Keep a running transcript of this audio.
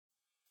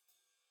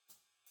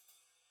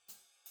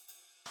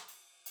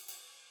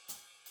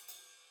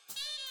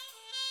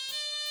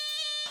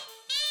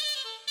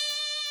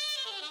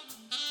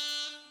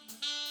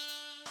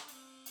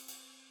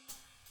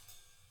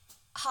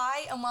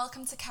and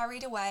welcome to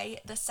Carried Away,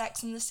 the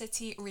Sex and the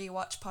City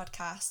rewatch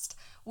podcast.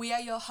 We are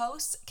your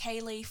hosts,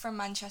 Kaylee from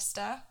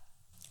Manchester.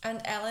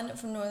 And Ellen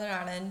from Northern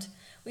Ireland.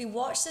 We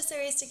watched the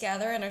series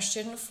together in our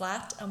student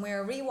flat and we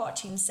are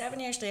rewatching 7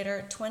 years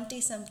later,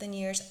 20-something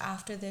years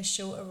after this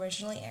show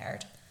originally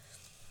aired.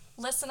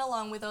 Listen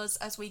along with us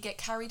as we get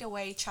carried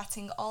away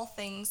chatting all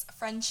things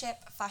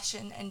friendship,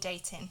 fashion and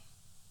dating.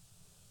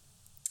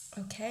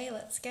 Okay,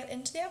 let's get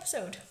into the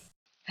episode.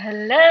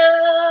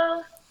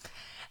 Hello!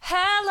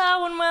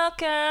 Hello and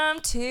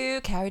welcome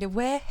to Carried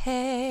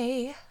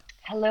Away.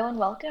 Hello and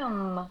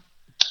welcome.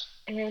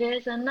 It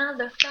is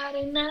another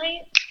Friday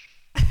night.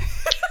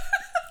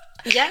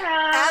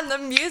 Yeah! And the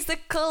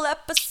musical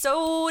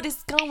episode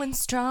is going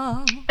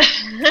strong.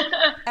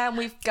 And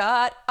we've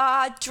got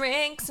our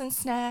drinks and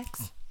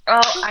snacks.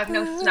 Oh, I have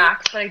no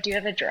snacks, but I do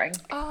have a drink.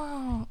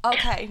 Oh,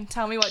 okay.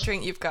 Tell me what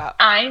drink you've got.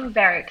 I'm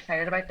very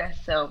excited about this.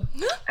 So,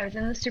 I was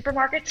in the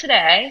supermarket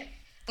today.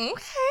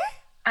 Okay.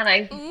 And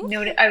I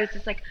noted, I was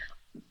just like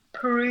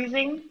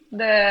perusing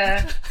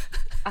the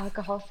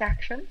alcohol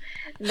section.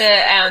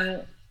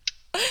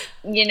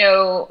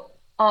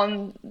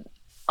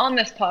 On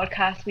this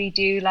podcast, we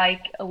do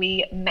like a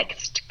wee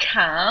mixed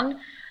can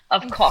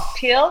of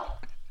cocktail.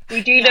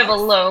 We do live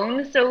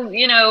alone, so,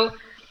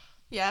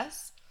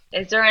 Yes.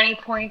 is there any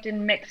point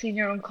in mixing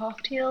your own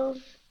cocktails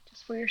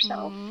just for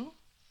yourself?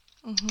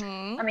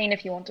 Mm-hmm. I mean,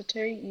 if you wanted to,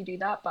 you do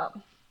that, but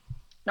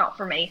not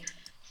for me.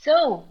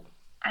 So,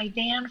 I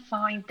then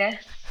find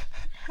this.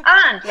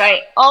 And,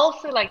 right,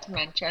 also like to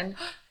mention,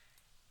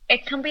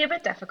 it can be a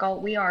bit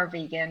difficult. We are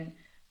vegan.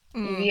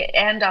 We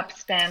end up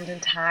spending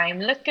time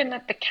looking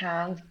at the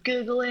cans,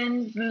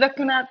 Googling,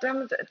 looking at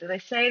them. Do they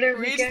say they're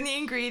vegan?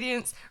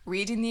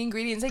 Reading the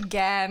ingredients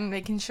again,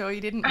 making sure you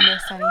didn't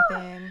miss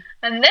anything.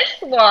 And this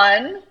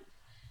one,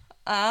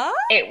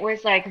 it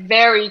was like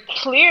very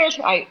clear.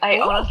 I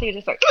honestly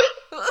just like,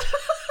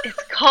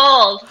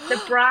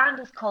 the brand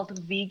is called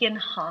Vegan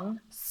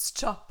Hun.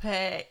 Stop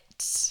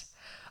it.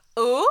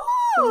 Ooh.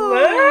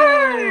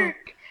 Look.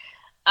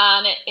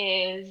 And it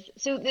is,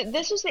 so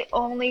this was the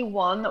only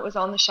one that was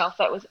on the shelf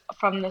that was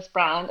from this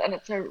brand, and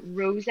it's a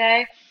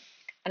rosé,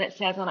 and it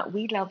says on it,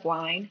 "We love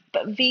wine,"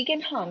 but Vegan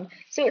Hun.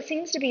 So it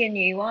seems to be a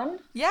new one.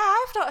 Yeah,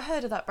 I've not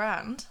heard of that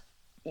brand.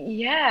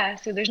 Yeah,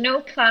 so there's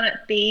no Planet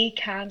B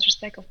cans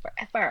recycle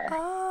forever.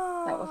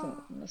 Oh. That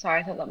wasn't,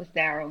 sorry, I thought that was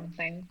their own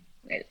thing.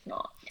 It's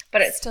not.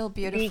 But it's still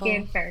beautiful.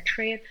 Vegan, fair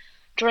trade.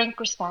 Drink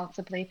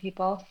responsibly,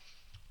 people.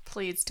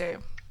 Please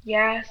do.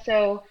 Yeah,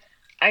 so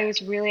I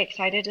was really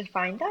excited to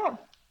find that.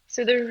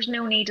 So there was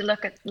no need to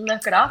look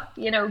it up,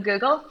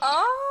 Google.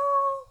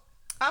 Oh,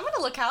 I'm going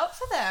to look out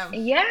for them.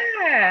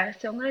 Yeah,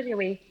 so I'm going to do a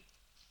wee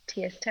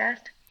taste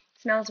test.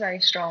 Smells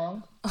very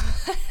strong.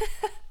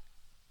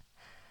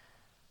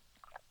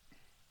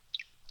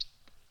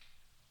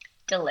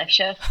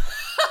 Delicious.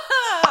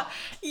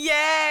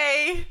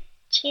 Yay.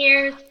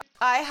 Cheers.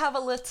 I have a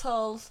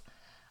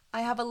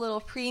little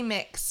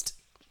pre-mixed,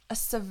 a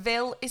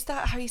Seville, is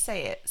that how you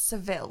say it?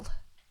 Seville.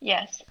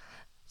 Yes.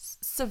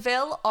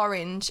 Seville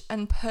orange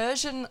and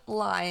Persian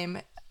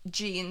lime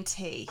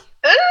G&T.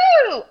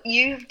 Ooh,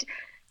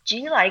 do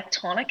you like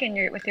tonic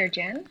with your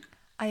gin?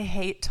 I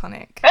hate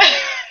tonic.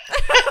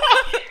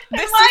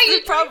 This is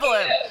the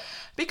problem.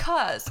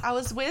 Because I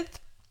was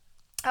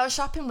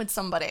shopping with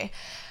somebody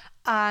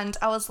and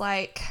I was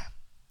like,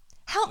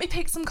 help me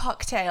pick some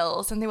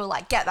cocktails, and they were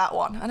like, get that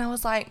one. And I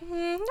was like, not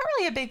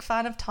really a big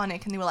fan of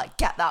tonic, and they were like,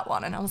 get that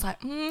one. And I was like,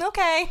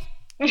 okay.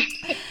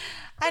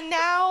 And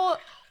now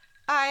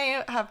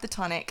I have the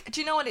tonic.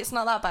 Do you know what? It's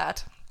not that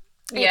bad.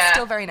 It's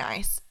still very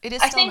nice. It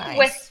is still nice. I think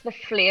with the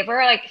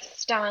flavour, like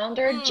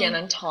standard gin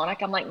and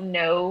tonic, I'm like,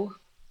 no,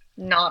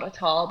 not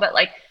at all. But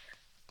like,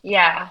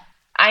 yeah,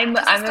 I'm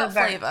a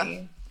very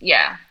flavour.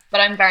 Yeah, but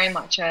I'm very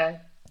much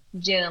a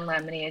gin and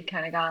lemonade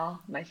kind of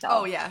gal myself.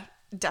 Oh yeah,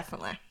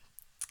 definitely.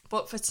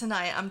 But for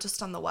tonight, I'm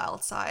just on the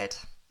wild side.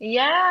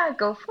 Yeah,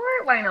 go for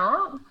it. Why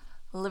not?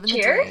 Living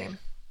the dream.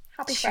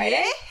 Happy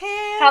Friday.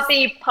 Cheers.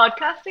 Happy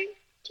podcasting.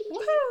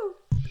 Woohoo.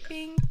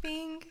 Bing,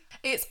 bing.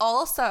 It's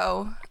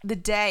also the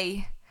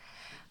day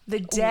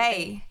that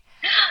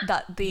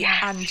the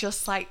And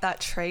Just Like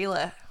That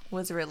trailer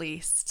was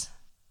released.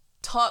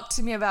 Talk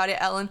to me about it,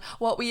 Ellen.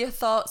 What were your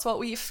thoughts? What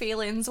were your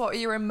feelings? What were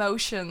your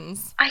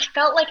emotions? I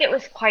felt like it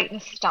was quite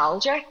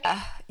nostalgic.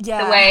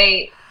 Yeah. The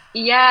way,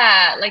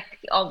 like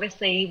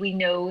obviously we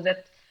know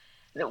that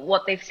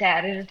what they've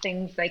said are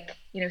things like,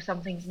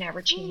 some things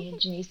never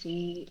change, and you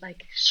see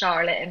like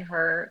Charlotte in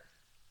her,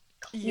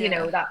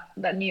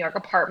 that New York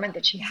apartment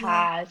that she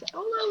has.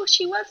 Oh no,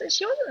 she wasn't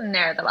in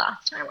there the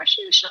last time. Was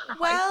she? Was not in a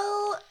house?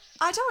 Well,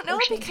 I don't know,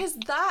 because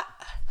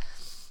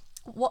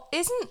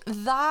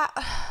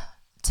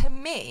to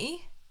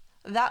me,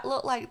 that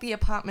looked like the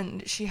apartment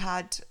that she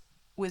had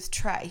with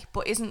Trey,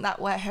 but isn't that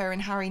where her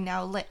and Harry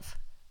now live?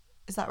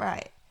 Is that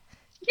right?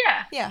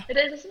 Yeah. Yeah. It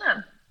is, isn't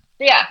it?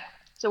 Yeah.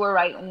 So we're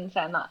right in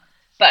saying that.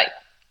 But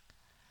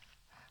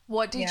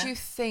what did you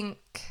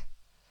think?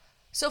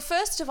 So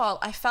first of all,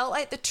 I felt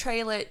like the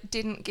trailer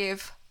didn't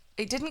give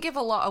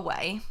a lot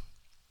away.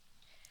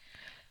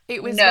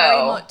 It was very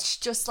No.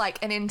 much just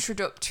like an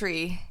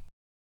introductory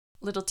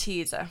little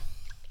teaser.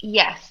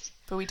 Yes.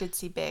 But we did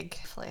see Big.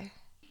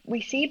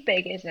 We see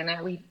Big is in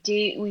it. We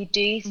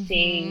do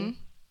see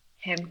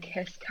him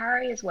kiss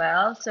Carrie as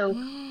well. So,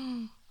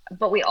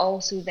 but we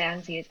also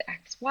then see his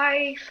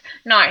ex-wife.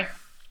 Now,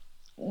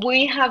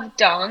 we have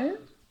done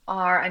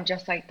our and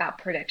just like that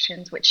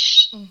predictions,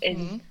 which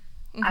is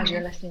as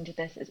you're listening to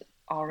this is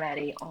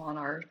already on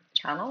our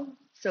channel.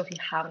 So if you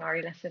haven't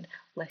already listened,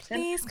 listen.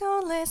 Please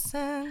go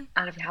listen.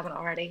 And if you haven't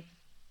already,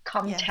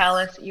 come Yes. tell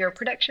us your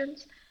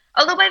predictions.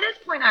 Although by this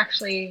point,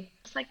 actually,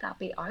 it's like that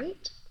be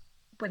out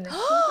when this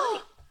comes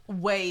out.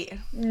 Wait.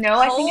 No,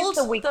 I think it's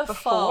the week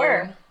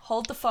before. Phone.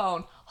 Hold the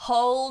phone.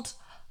 Hold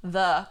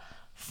the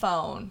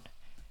phone.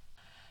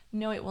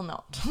 No, it will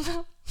not.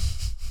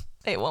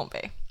 It won't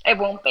be. It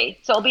won't be.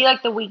 So it'll be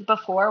like the week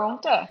before,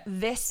 won't it?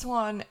 This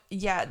one,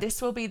 yeah, this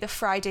will be the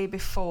Friday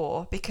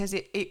before because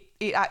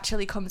it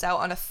actually comes out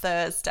on a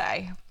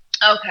Thursday.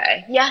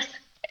 Okay. Yes.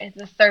 It's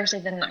the Thursday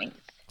the 9th.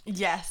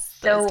 Yes,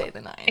 So Thursday the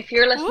 9th. if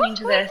you're listening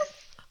to this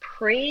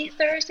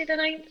pre-Thursday the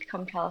 9th,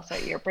 come tell us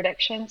out your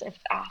predictions. If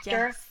it's after,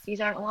 Yes.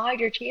 these aren't allowed,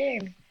 you're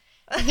cheating.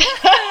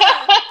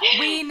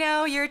 We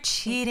know you're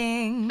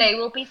cheating. They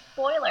will be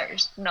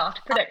spoilers, not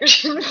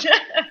predictions.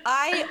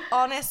 I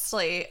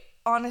honestly,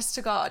 honest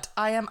to God,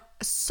 I am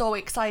so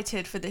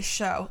excited for this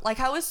show. Like,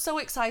 I was so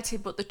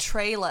excited, but the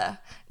trailer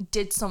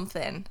did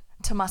something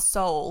to my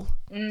soul.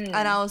 And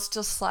I was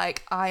just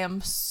like, I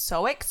am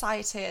so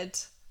excited.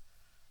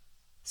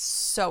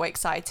 So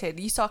excited.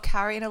 You saw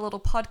Carrie in a little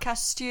podcast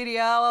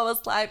studio. I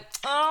was like,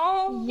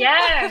 oh.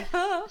 Yeah.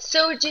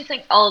 So do you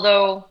think,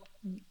 although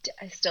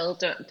I still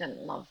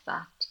didn't love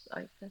that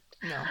outfit.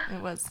 No,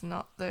 it was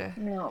not the...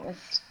 No, it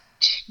was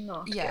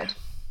not Yeah. good.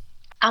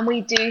 And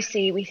we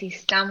see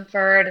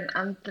Stanford and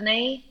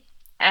Anthony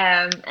in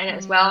it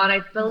as well. And I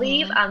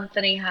believe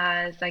Anthony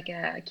has like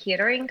a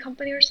catering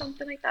company or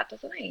something like that,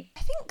 doesn't he?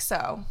 I think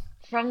so.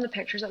 From the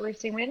pictures that we've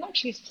seen, we didn't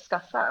actually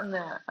discuss that in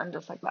the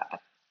just like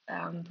that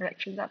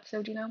predictions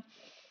episode, you know.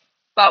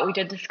 But we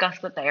did discuss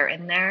that they're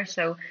in there.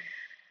 So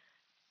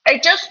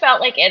it just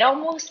felt like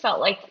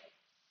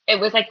it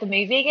was like the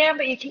movie again,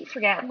 but you keep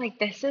forgetting like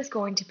this is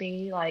going to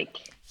be like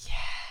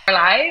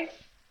live.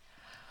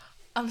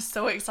 I'm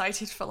so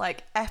excited for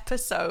like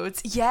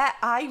episodes. Yeah,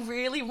 I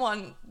really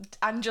want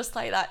and just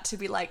like that to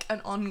be like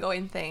an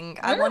ongoing thing.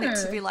 I want it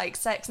to be like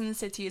Sex and the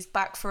City is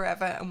back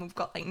forever and we've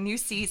got like new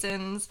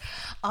seasons.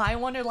 I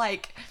want to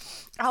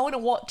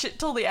watch it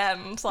till the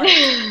end. Like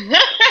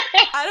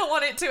I don't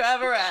want it to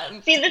ever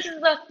end. See, this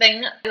is the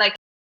thing. Like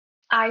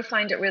I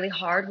find it really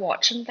hard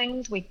watching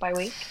things week by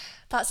week.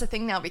 That's the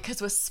thing now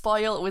because we're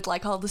spoiled with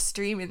like all the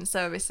streaming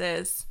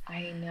services.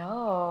 I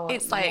know.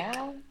 It's like...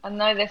 yeah. And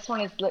now this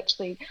one is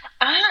literally...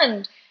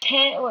 And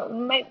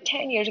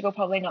 10 years ago,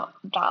 probably not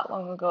that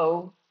long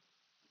ago,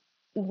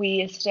 we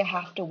used to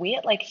have to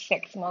wait like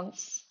 6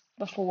 months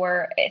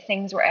before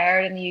things were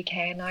aired in the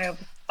UK. Now,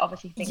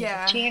 obviously, things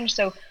have changed.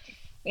 So,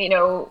 you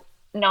know,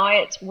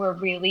 now we're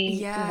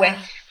really with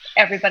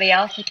everybody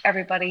else. Like,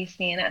 everybody's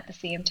seeing it at the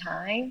same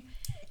time.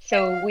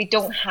 So we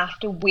don't have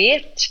to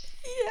wait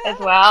as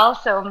well.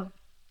 So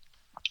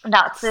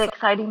that's the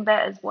exciting bit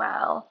as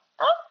well.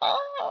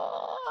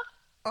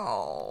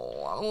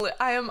 Oh,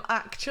 I am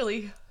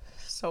actually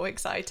so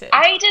excited.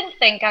 I didn't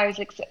think I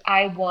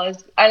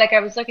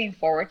was looking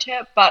forward to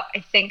it, but I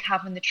think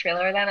having the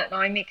trailer then it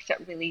now makes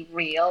it really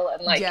real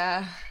and like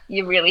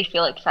you really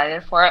feel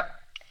excited for it.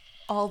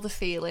 All the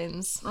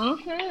feelings.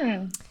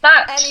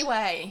 But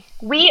anyway,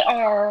 we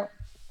are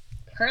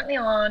currently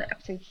on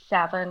episode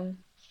 7.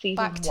 Season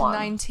back to 1.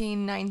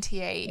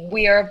 1998.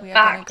 We are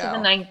back to the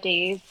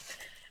 90s.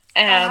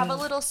 I have a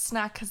little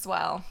snack as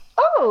well.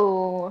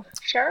 Oh,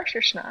 share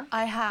your snack.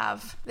 I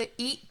have the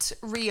Eat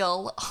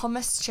Real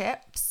hummus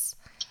chips.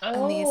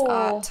 And these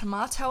are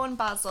tomato and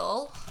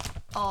basil.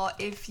 Or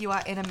if you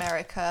are in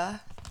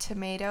America,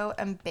 tomato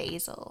and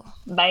basil.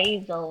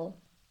 Basil.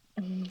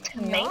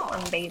 Tomato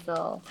and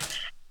basil.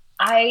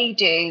 I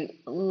do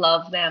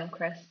love them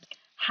crisps.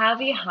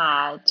 Have you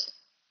had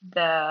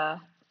the...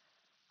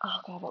 Oh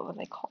God, what were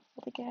they called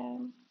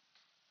again?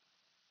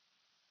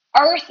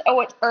 It's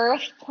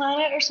Earth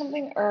Planet or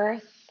something.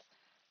 Earth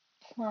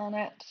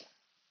Planet.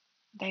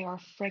 They are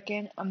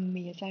freaking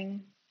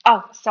amazing.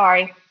 Oh,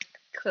 sorry.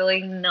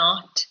 Clearly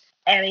not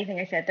anything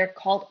I said. They're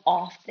called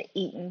Off the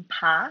Eaten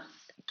Path.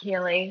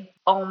 Kaylee,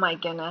 oh my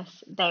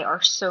goodness. They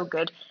are so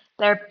good.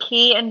 They're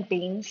pea and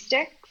bean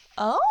sticks.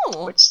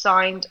 Oh. Which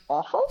sound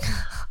awful.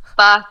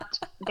 But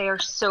they are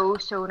so,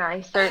 so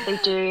nice. They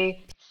do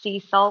sea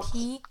salt.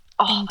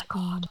 Oh my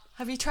God.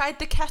 Have you tried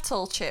the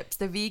kettle chips,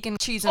 the vegan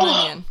cheese and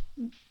onion?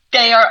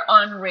 They are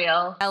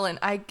unreal. Ellen,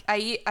 I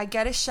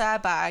get a share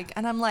bag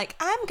and I'm like,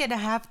 I'm going to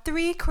have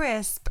 3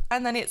 crisp.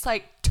 And then it's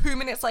like 2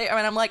 minutes later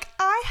and I'm like,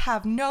 I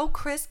have no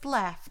crisp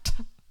left.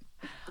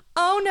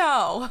 Oh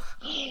no.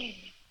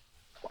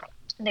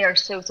 They are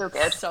so, so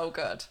good. So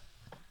good.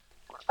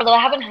 Although I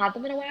haven't had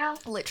them in a while.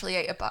 Literally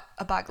ate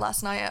a bag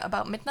last night at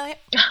about midnight.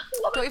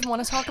 Don't even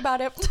want to talk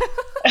about it.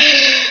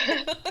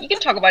 You can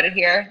talk about it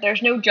here.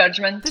 There's no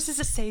judgment. This is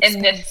a safe in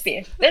space. this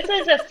space. This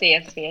is a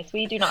safe space.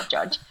 We do not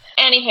judge.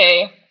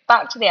 Anywho,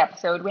 back to the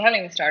episode. We haven't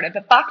even started,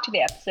 but back to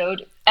the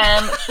episode.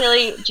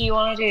 Kelly, do you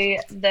want to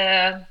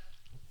do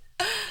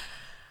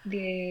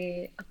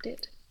the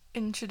update?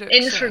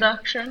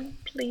 Introduction,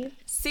 please.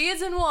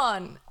 Season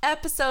 1,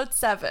 episode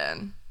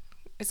 7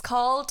 is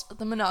called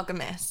The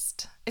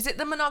Monogamist. Is it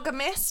The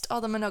Monogamist or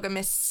The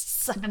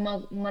Monogamists?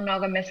 The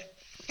Monogamist.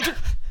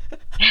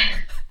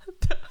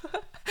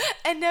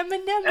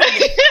 Anemone.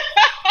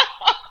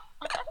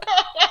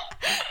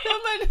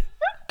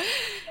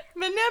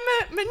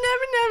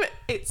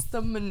 It's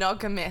The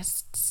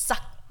Monogamists.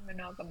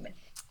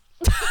 Monogamist.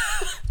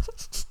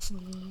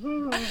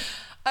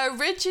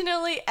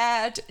 Originally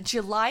aired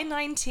July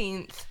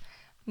 19th,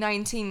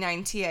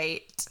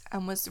 1998,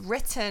 and was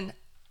written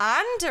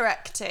and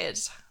directed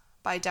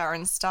by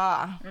Darren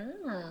Star.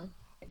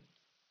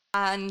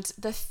 And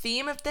the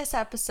theme of this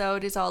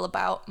episode is all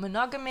about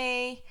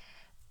monogamy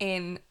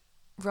in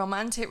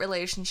romantic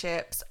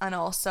relationships, and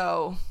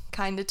also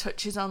kind of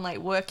touches on like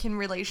working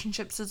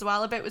relationships as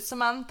well a bit with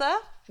Samantha.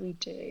 We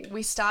do.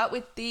 We start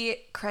with the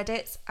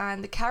credits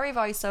and the Carrie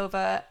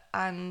voiceover,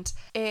 and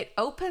it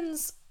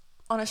opens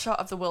on a shot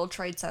of the World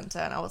Trade Center,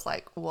 and I was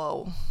like,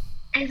 whoa.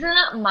 Isn't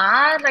it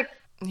mad? Like,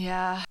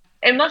 yeah.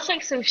 It must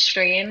look so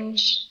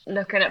strange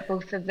looking at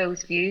both of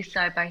those views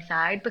side by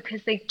side,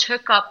 because they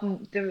took up a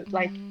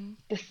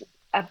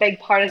big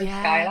part of the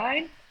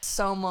skyline.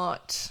 So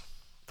much.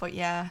 But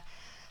yeah.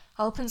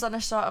 Opens on a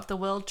shot of the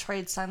World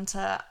Trade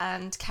Center,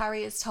 and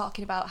Carrie is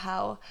talking about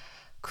how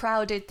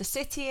crowded the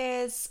city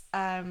is,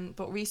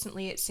 but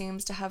recently it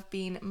seems to have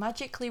been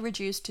magically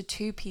reduced to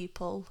 2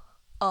 people,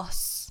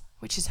 us,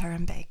 which is her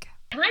and Big.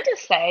 Can I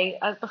just say,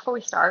 before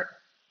we start,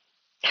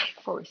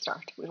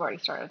 we've already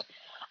started.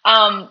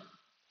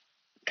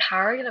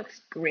 Carrie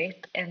looks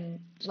great in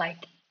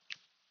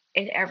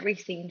every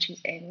scene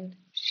she's in.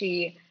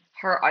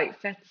 Her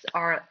outfits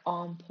are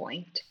on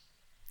point.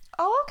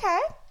 Oh, okay.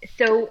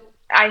 So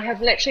I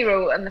have literally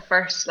wrote in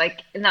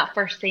that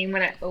first scene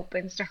when it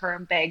opens to her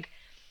and Big,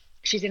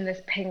 she's in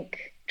this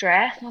pink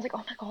dress, and I was like,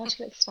 oh my god,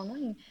 she looks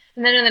stunning.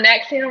 And then in the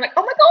next scene, I'm like,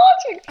 oh my god,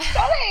 she looks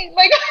stunning.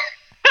 Like, oh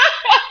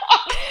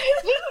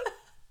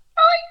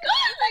my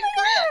god, like,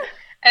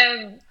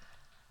 great.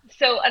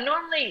 So I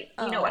normally,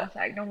 you know what it's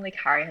like. Normally,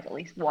 Carrie has at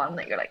least one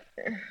that you're like,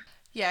 ugh.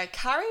 Yeah,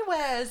 Carrie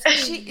wears.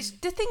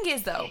 The thing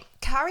is though,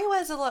 Carrie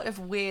wears a lot of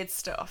weird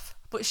stuff,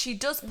 but she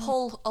does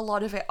pull a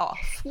lot of it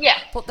off. Yeah.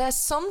 But there's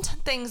some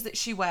things that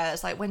she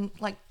wears, like when,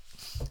 like,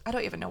 I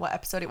don't even know what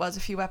episode it was,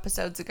 a few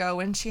episodes ago,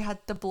 when she had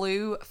the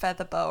blue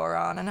feather boa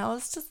on, and I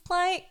was just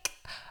like,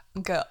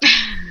 go.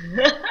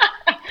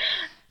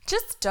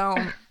 Just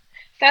don't.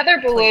 Feather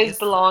boas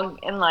belong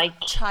in like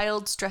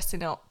child's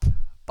dressing up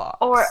box.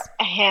 Or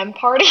a hen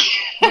party.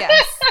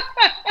 Yes.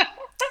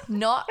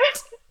 Not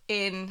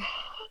in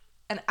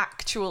an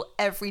actual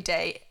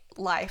everyday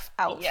life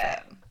outfit.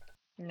 Yeah.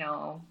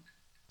 No.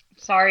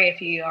 Sorry if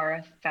you are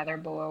a feather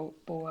boa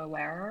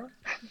wearer.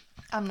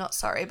 I'm not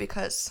sorry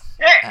because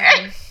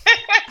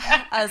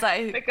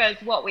because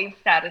what we've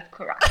said is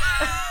correct.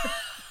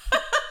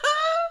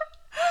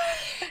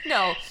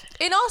 No,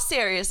 in all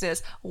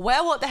seriousness,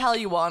 wear what the hell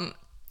you want,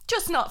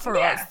 just not for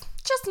us.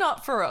 Just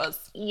not for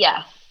us.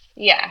 Yes.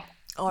 Yeah.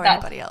 Or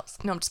anybody else.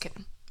 No, I'm just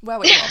kidding. Wear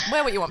what you want.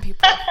 Wear what you want,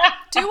 people.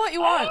 Do what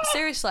you want,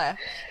 seriously.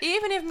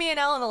 Even if me and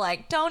Ellen are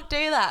like, don't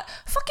do that,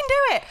 fucking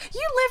do it.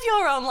 You live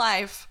your own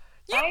life.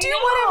 You do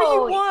whatever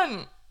you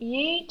want.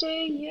 You do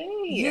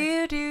you.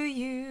 You do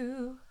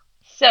you.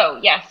 So,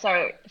 yeah,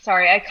 sorry,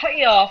 I cut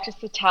you off just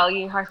to tell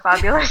you how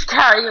fabulous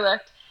Carrie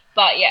looked.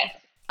 But yes.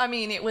 I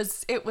mean, it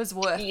was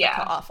worth the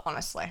cut off,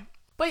 honestly.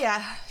 But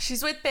yeah,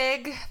 she's with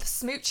Big, the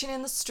smooching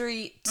in the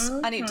street,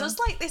 and it does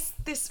like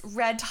this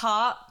red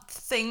heart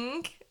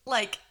thing,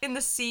 like in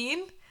the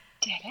scene.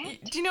 Did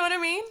it? Do you know what I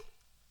mean?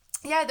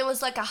 Yeah, there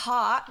was like a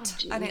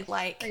heart, and it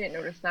like... I didn't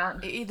notice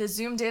that. It either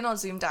zoomed in or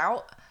zoomed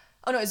out.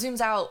 Oh no, it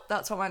zooms out.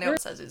 That's what my note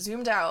says. It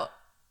zoomed out.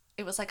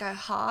 It was like a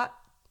heart,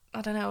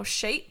 I don't know,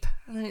 shape,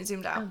 and then it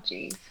zoomed out. Oh,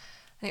 jeez.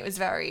 And it was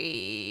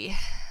very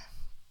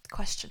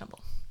questionable.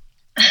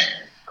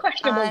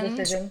 Questionable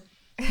decision.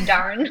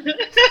 Darren.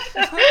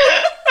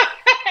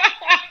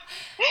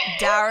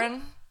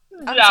 Darren.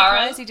 I'm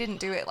surprised he didn't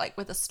do it like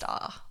with a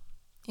star,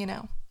 you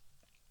know.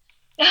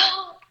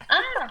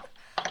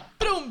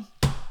 Boom.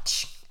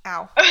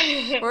 Ow.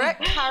 We're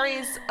at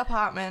Carrie's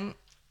apartment,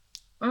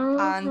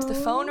 and the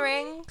phone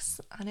rings,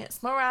 and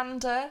it's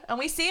Miranda, and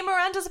we see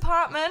Miranda's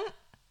apartment.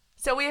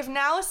 So we have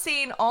now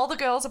seen all the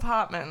girls'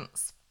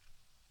 apartments.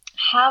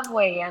 Have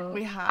we? And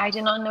we have. I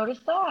did not notice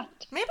that.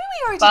 Maybe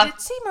we already did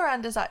see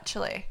Miranda's,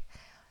 actually.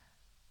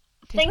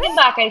 Thinking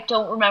back, I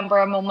don't remember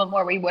a moment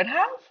where we would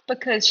have,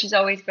 because she's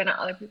always been at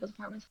other people's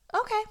apartments.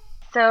 Okay.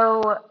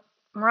 So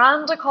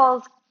Miranda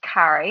calls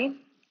Carrie.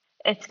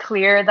 it's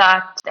clear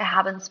that they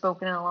haven't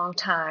spoken in a long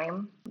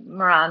time.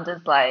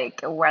 Miranda's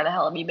like, where the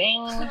hell have you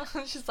been?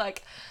 She's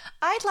like,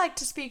 I'd like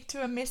to speak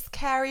to a Miss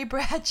Carrie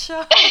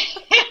Bradshaw.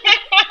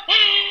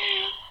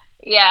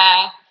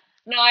 Yeah.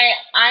 No,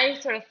 I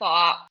sort of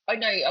thought, I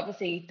know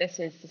obviously this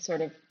is the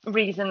sort of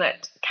reason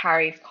that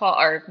Carrie's called,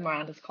 or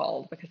Miranda's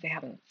called, because they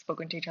haven't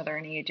spoken to each other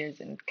in ages,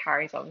 and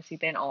Carrie's obviously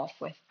been off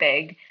with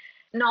Big.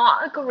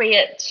 Not a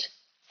great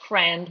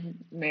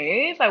friend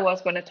move. I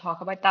was going to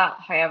talk about that.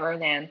 However,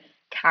 then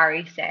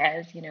Carrie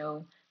says,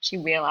 she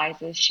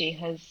realizes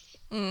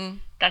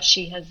that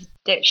she has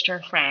ditched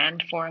her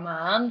friend for a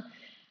man,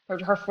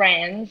 or her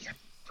friends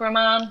for a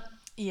man.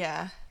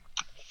 Yeah.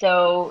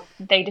 So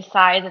they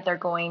decide that they're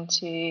going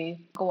to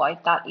go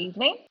out that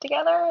evening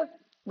together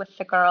with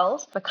the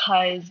girls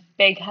because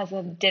Big has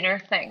a dinner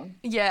thing.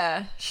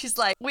 Yeah. She's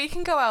like, we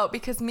can go out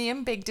because me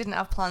and Big didn't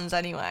have plans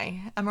anyway.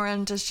 And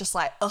Miranda's just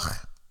like,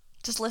 ugh,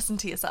 just listen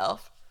to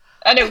yourself.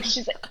 I know,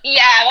 she's like,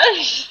 yeah,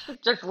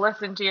 just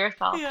listen to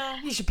yourself.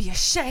 Yeah. You should be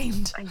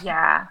ashamed.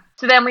 Yeah.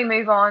 So then we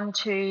move on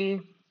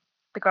to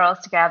the girls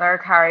together.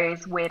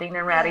 Carrie's waiting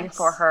and ready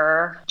for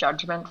her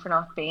judgment for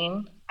not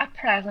being a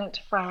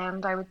present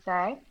friend, I would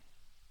say.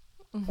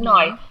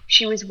 Now,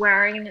 she was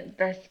wearing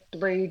this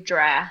blue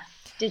dress.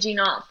 Did you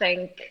not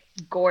think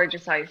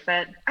gorgeous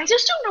outfit? I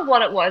just don't know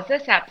what it was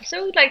this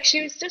episode. Like,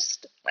 she was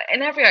just,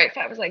 in every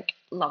outfit, I was like,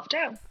 loved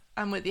her.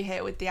 I'm with you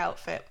here with the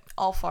outfit.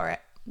 All for it.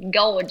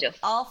 Gorgeous.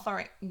 All for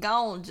it.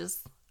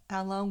 Gorgeous.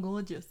 Hello,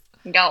 gorgeous.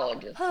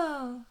 Gorgeous.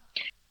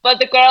 But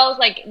the girls,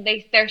 like,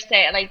 they're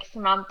saying, like,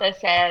 Samantha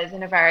says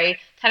in a very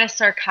kind of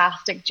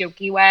sarcastic,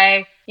 jokey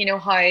way,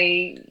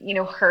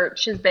 how, hurt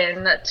she's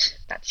been that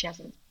she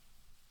hasn't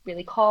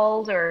really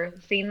called or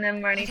seen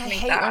them or anything I like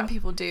hate that. when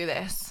people do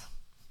this.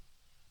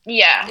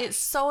 Yeah. It's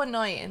so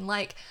annoying.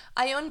 Like,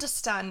 I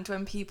understand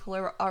when people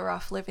are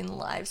off living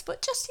lives,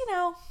 but just,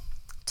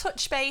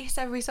 touch base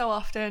every so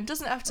often.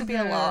 Doesn't have to be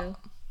a lot.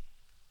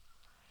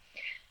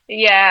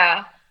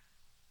 Yeah.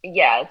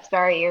 Yeah, it's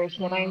very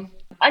irritating.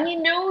 And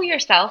you know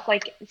yourself,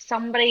 like,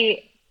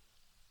 somebody,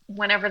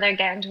 whenever they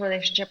get into a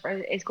relationship,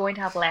 is going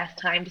to have less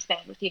time to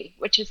spend with you,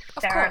 which is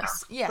fair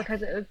enough. Yeah.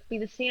 Because it would be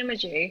the same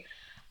as you.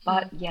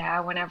 But yeah,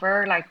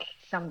 whenever, like,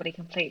 somebody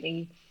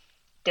completely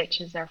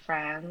ditches their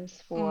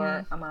friends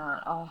for a man,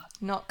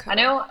 not cool. I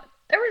know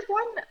there was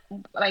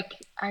one, like,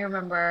 I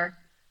remember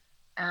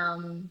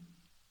one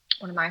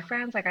of my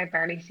friends, like, I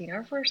barely seen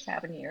her for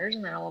 7 years,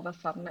 and then all of a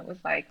sudden it was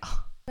like,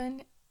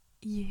 7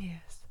 years.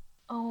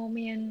 oh,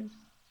 me and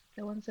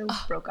so-and-so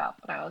broke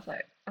up, and I was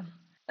like, ugh.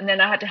 And then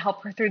I had to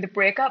help her through the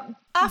breakup.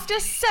 After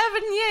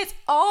 7 years,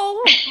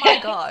 oh my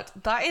god,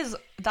 that is.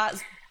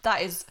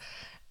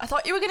 I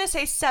thought you were gonna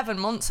say 7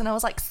 months, and I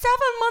was like, 7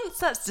 months?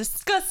 That's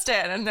disgusting.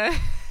 And then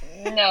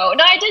No,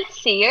 I did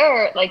see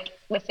her like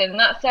within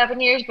that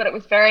 7 years, but it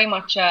was very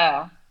much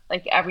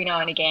like every now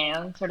and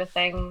again sort of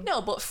thing.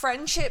 No, but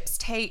friendships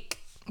take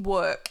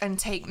work and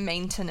take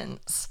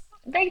maintenance.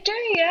 They do,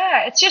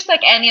 yeah. It's just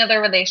like any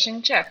other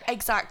relationship.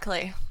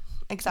 Exactly.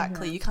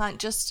 You can't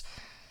just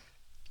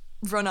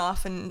run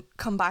off and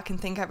come back and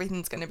think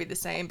everything's going to be the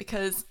same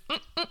because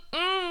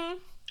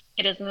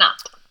it is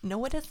not.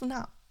 No, it is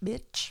not,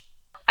 bitch.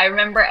 I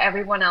remember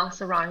everyone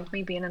else around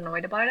me being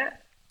annoyed about it.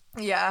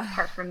 Yeah.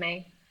 Apart from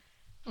me.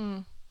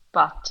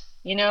 But,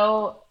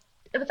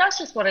 but that's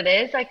just what it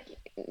is. Like,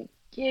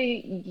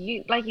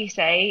 you like you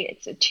say,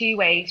 it's a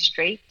two-way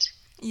street.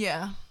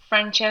 Yeah.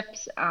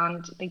 Friendships,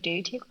 and they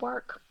do take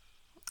work.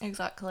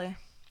 Exactly.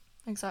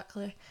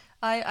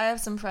 I have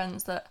some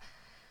friends that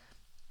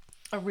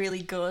are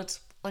really good.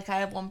 Like, I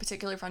have one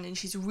particular friend and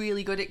she's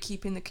really good at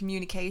keeping the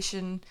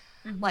communication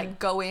like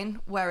going,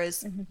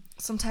 whereas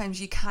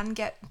sometimes you can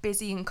get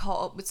busy and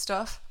caught up with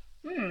stuff.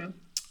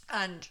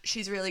 And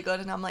she's really good,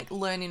 and I'm like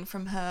learning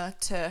from her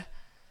to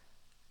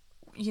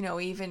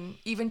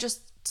even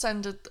just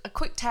send a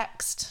quick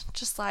text,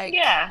 just like,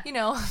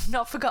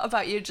 not forgot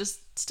about you,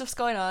 just stuff's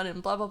going on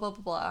and blah blah blah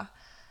blah blah.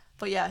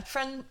 But yeah,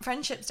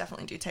 friendships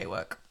definitely do take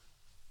work.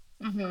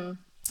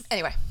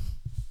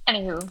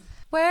 Anywho,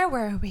 where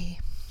were we?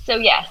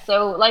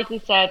 So like we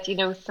said,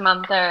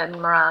 Samantha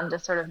and Miranda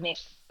sort of make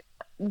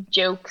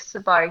jokes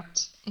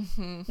about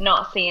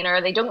not seeing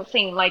her. They don't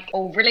seem like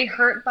overly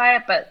hurt by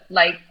it, but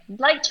like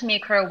to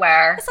make her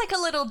aware. It's like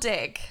a little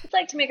dig. It's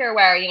like to make her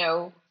aware,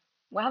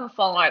 we haven't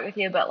fallen out with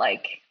you, but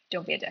like,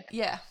 don't be a dick.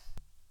 Yeah,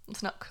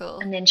 it's not cool.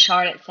 And then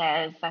Charlotte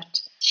says that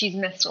she's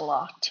missed a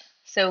lot.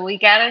 So we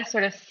get a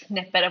sort of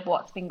snippet of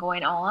what's been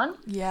going on.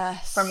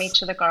 Yes. From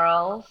each of the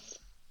girls.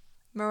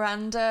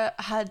 Miranda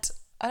had,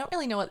 I don't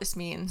really know what this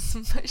means,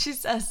 but she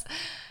says,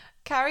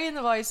 Carrie in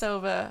the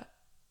voiceover.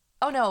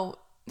 Oh no,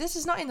 this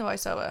is not in the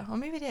voiceover. Or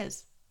maybe it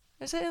is.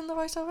 Is it in the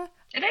voiceover?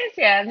 It is,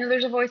 yeah. No,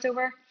 there's a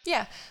voiceover.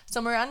 Yeah.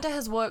 So Miranda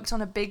has worked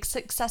on a big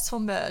successful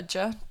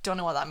merger. Don't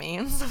know what that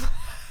means.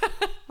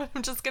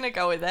 I'm just going to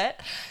go with it.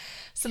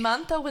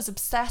 Samantha was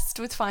obsessed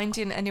with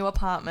finding a new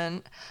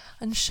apartment,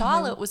 and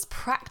Charlotte was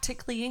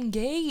practically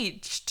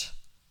engaged.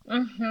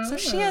 So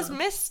she has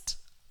missed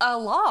a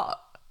lot.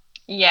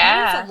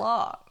 Yeah. That is a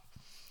lot.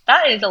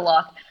 That is a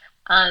lot.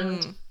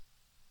 And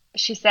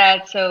she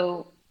said,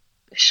 so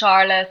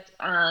Charlotte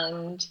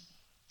and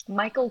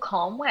Michael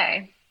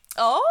Conway.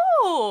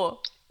 Oh,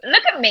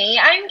 Look at me,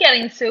 I'm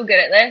getting so good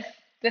at this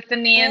with the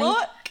names.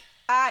 look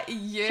at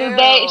you.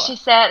 So she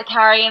said,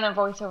 Carrie in a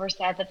voiceover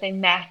said that they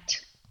met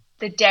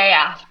the day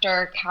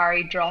after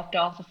Carrie dropped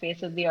off the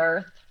face of the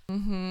earth.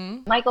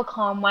 Mm-hmm. Michael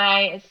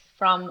Conway is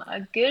from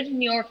a good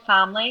New York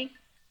family,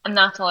 and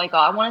that's all I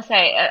got. I want to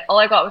say all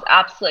I got was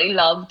absolutely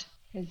loved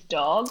his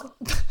dog.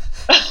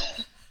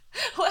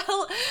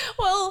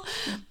 Well,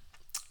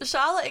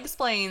 Charlotte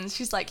explains,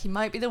 she's like, he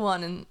might be the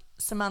one, and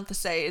Samantha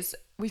says,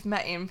 we've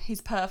met him,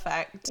 he's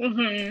perfect.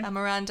 Mm-hmm. And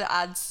Miranda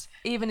adds,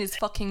 even his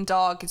fucking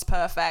dog is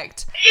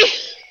perfect.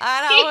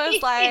 And I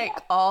was like,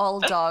 all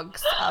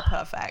dogs are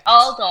perfect.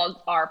 All dogs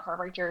are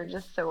perfect. You're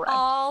just so right.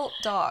 All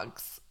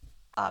dogs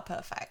are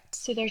perfect.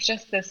 So there's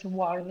just this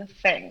one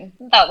thing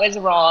that was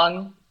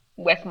wrong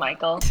with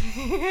Michael.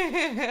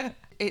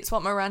 It's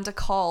what Miranda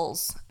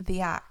calls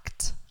the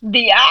act.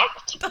 The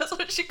act? That's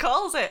what she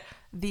calls it.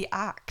 The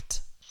act.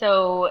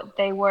 So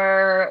they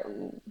were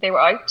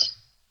out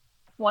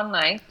one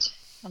night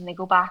and they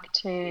go back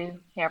to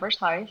whoever's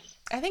house.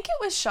 I think it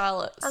was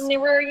Charlotte's. And they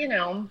were,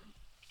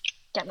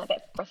 getting a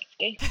bit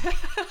frisky.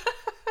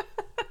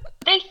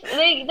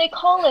 They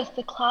call this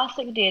the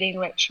classic dating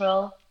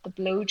ritual, the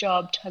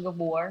blowjob tug of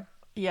war.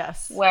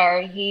 Yes.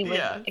 Where he was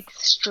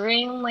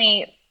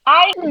extremely.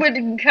 I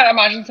can't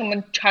imagine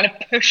someone trying to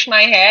push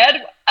my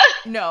head.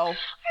 No. I was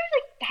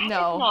like, that is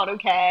not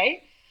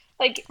okay.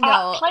 Like,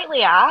 No.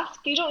 politely ask.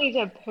 You don't need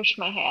to push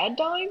my head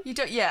down. You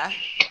don't, yeah.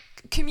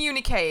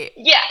 Communicate.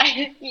 Yeah,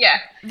 yeah.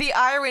 The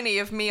irony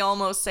of me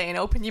almost saying,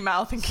 open your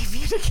mouth and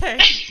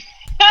communicate.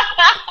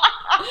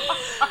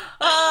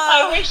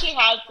 I wish he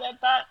had said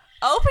that.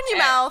 Open your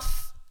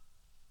mouth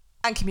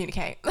and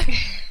communicate.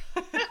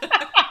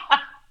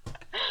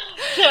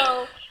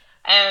 So,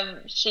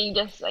 she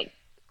just,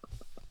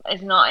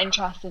 is not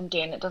interested in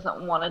doing it,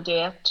 doesn't want to do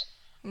it.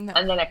 No.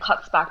 And then it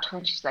cuts back to her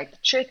and she's like, the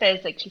truth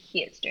is, she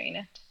hates doing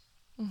it.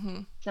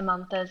 Mm-hmm.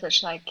 Samantha's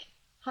just like,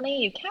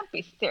 honey, you can't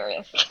be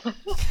serious.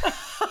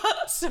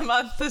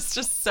 Samantha's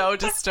just so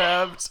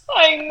disturbed.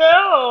 I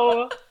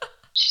know.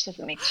 She says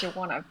it makes you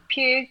want to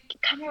puke. I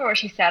can't remember what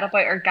she said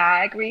about her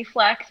gag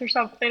reflex or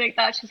something like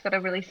that. She's got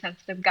a really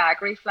sensitive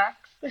gag reflex.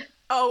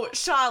 Oh,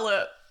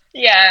 Charlotte.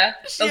 Yeah.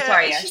 Oh,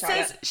 sorry. Yeah,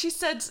 Charlotte.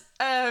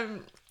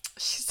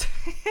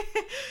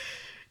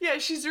 Yeah,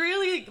 she's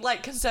really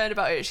concerned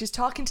about it. She's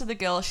talking to the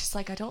girl. She's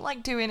like, I don't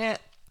like doing it.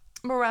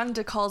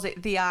 Miranda calls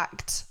it the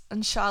act.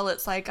 And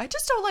Charlotte's like, I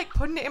just don't like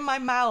putting it in my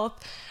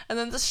mouth. And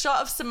then the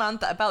shot of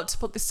Samantha about to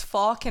put this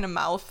fork in her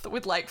mouth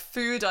with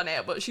food on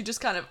it, but she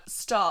just kind of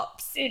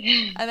stops.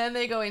 And then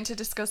they go into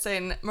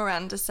discussing,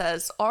 Miranda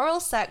says,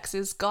 oral sex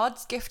is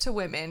God's gift to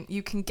women.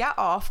 You can get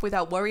off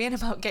without worrying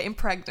about getting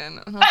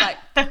pregnant. And I was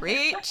like,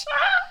 preach.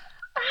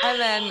 And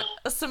then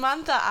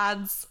Samantha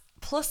adds,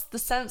 plus the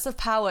sense of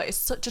power is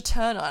such a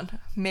turn on.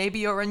 Maybe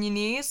you're on your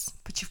knees,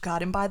 but you've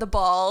got him by the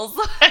balls.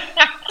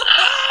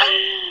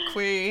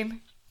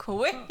 Queen.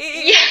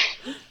 Yeah.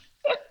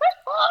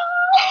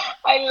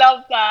 I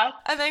love that.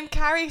 And then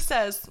Carrie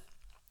says,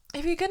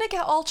 if you're gonna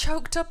get all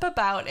choked up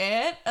about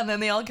it, and then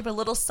they all give a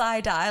little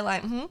side eye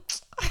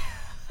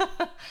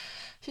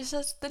She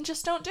says, then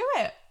just don't do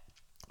it.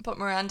 But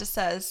Miranda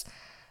says,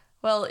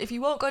 well, if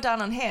you won't go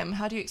down on him,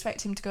 how do you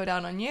expect him to go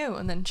down on you?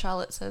 And then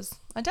Charlotte says,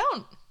 I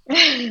don't.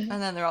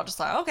 And then they're all just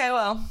like, okay,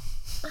 well,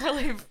 we'll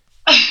leave.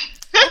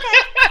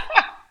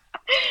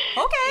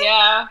 Okay.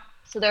 Yeah.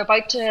 So they're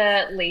about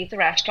to leave the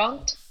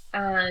restaurant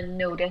and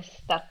notice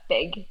that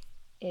Big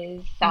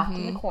is sat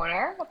in the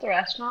corner of the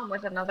restaurant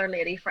with another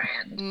lady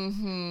friend.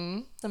 Mm-hmm.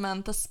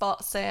 Samantha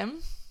spots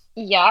him.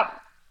 Yep.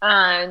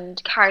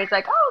 And Carrie's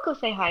like, oh, I'll go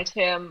say hi to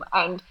him.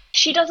 And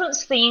she doesn't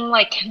seem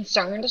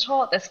concerned at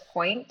all at this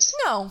point.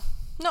 No,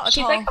 not at all.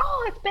 She's like,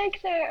 oh, it's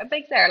Big there.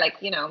 Big's there.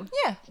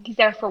 Yeah. He's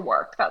there for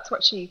work. That's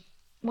what she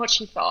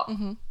thought.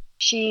 Mm-hmm.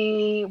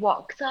 She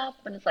walks up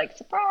and is like,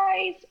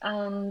 surprise.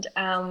 And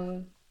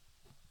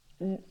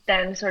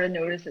then sort of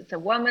notice it's a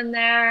woman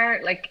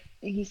there.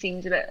 He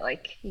seems a bit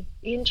he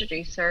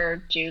introduced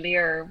her, Julie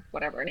or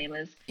whatever her name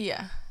is.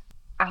 Yeah.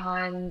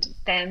 And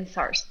then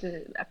starts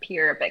to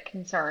appear a bit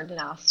concerned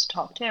and asks to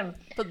talk to him.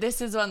 But this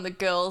is when the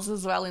girls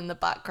as well in the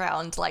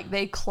background,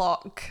 they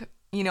clock,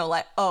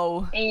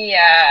 oh,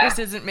 yeah, this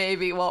isn't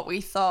maybe what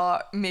we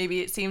thought. Maybe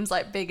it seems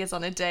like Big is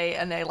on a date,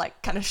 and they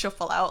kind of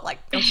shuffle out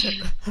oh shit.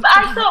 But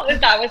I thought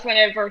that was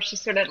whenever she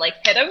sort of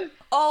hit him.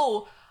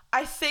 Oh,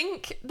 I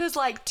think there's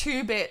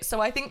two bits. So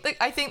I think they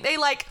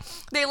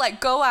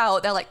go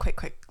out. They're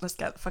quick, let's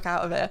get the fuck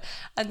out of here.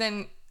 And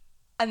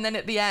then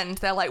at the end,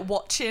 they're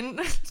watching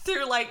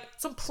through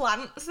some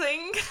plant thing.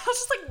 I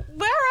was just like,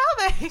 where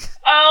are they?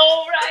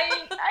 Oh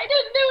right, I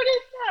didn't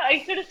notice that.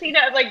 I sort of seen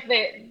it as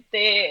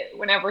the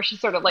whenever she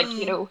sort of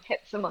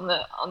hits him on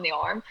the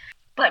arm.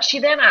 But she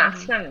then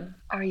asks him,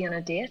 "Are you on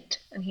a date?"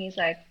 And he's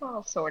like,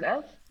 "Well, sort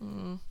of."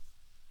 Mm.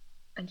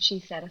 And she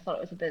said, "I thought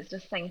it was a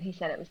business thing," and he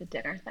said it was a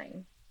dinner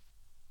thing.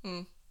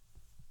 Mm.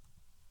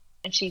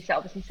 And she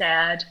obviously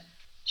said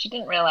she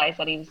didn't realize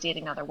that he was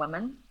dating other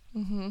women.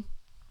 Mm-hmm.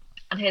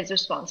 And his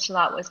response to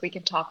that was, we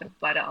can talk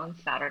about it on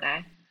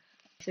Saturday.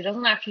 So he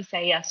doesn't actually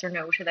say yes or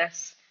no to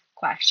this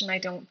question, I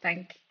don't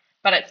think.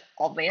 But it's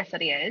obvious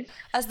that he is.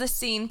 As the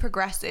scene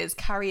progresses,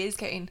 Carrie is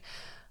getting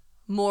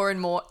more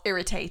and more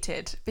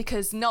irritated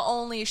because not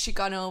only is she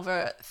gone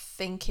over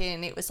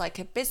thinking it was like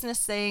a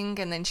business thing,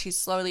 and then she's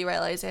slowly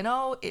realizing,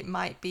 oh, it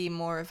might be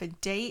more of a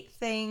date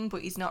thing,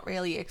 but he's not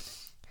really,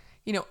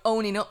 you know,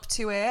 owning up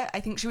to it. I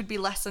think she would be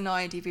less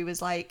annoyed if he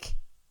was like,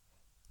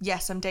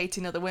 yes, I'm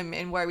dating other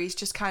women, where he's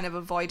just kind of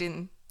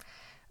avoiding,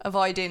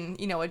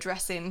 you know,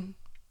 addressing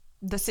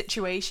the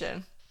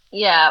situation.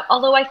 Yeah,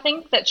 although I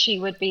think that she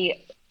would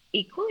be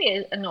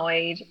equally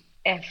annoyed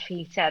if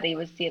he said he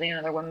was dating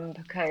another woman,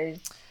 because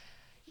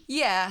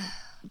yeah,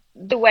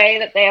 the way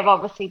that they have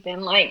obviously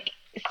been like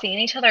seeing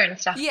each other and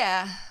stuff.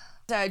 Yeah.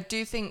 So I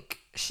do think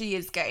she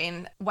is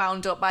getting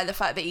wound up by the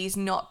fact that he's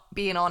not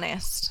being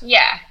honest.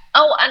 Yeah.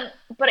 Oh,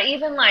 but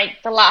even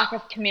like the lack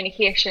of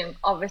communication,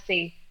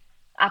 obviously,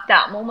 at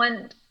that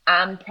moment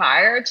and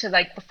prior to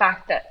like the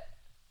fact that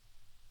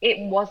it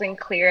wasn't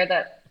clear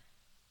that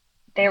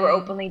they were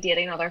openly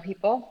dating other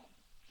people.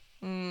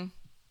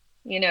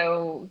 You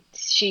know,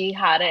 she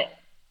had it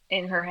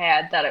in her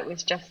head that it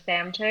was just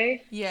them two.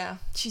 Yeah.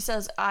 She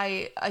says,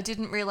 I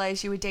didn't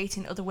realize you were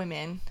dating other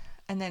women,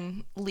 and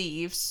then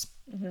leaves.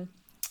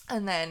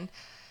 And then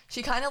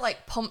she kind of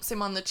like pumps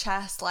him on the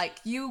chest, like,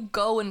 you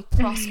go and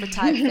prosper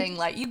type thing,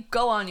 like, you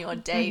go on your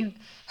date.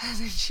 And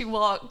then she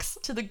walks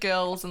to the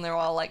girls, and they're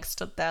all like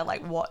stood there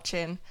like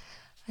watching,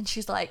 and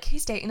she's like,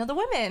 he's dating other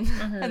women.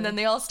 And then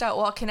they all start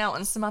walking out,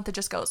 and Samantha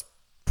just goes,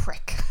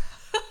 prick.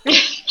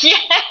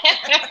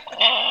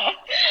 Yeah.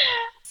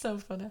 So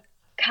funny.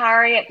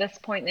 Carrie at this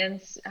point then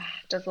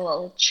does a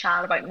little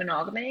chat about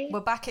monogamy.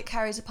 We're back at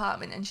Carrie's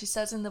apartment, and she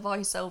says in the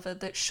voiceover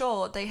that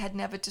sure, they had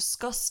never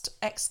discussed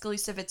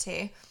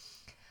exclusivity,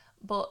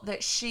 but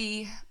that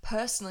she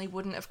personally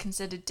wouldn't have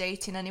considered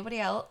dating anybody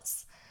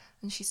else.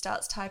 And she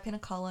starts typing a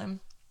column,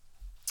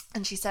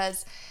 and she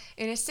says,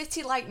 in a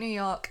city like New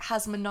York,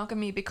 has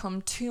monogamy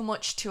become too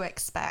much to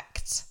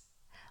expect?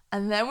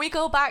 And then we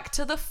go back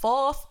to the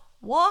fourth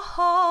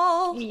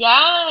wall.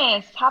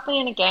 Yes,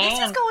 happening again.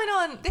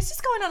 This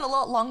is going on a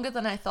lot longer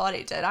than I thought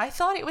it did. I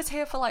thought it was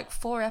here for like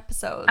 4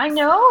 episodes. I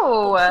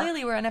know. But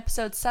clearly we're on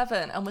episode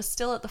 7 and we're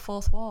still at the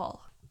fourth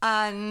wall.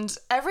 And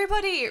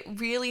everybody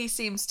really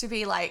seems to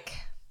be like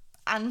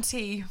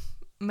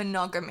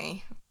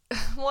anti-monogamy.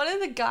 One of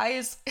the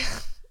guys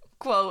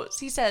quotes,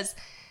 he says,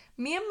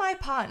 me and my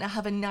partner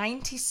have a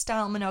 90s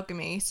style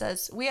monogamy. He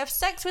says, we have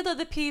sex with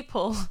other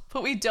people,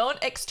 but we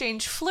don't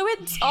exchange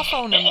fluids or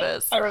phone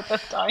numbers. I wrote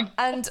this down.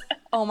 And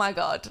oh my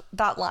God,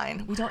 that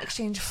line, we don't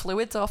exchange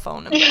fluids or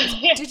phone numbers.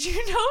 Did you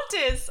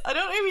notice? I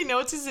don't know if you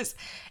noticed this.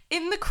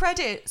 In the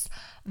credits,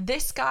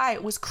 this guy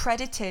was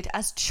credited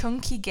as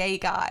Chunky Gay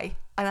Guy,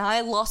 and I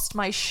lost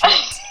my shit.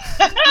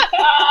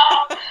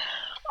 I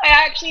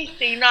actually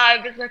seen that.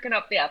 I was looking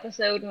up the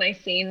episode and I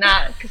seen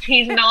that because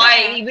he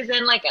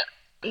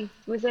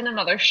was in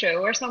another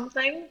show or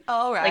something.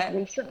 Oh, right. Like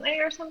recently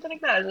or something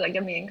like that. As like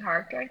a main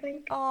character, I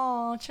think.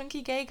 Oh,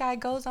 Chunky Gay Guy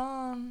goes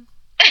on.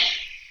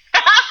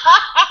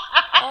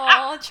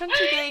 Oh,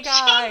 Chunky Gay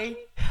Guy.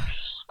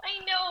 I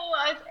know,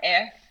 as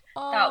if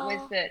that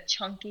was the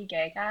chunky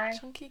gay guy.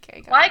 Chunky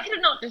Gay Guy. Why could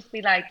it not just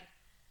be like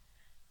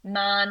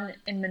man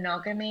in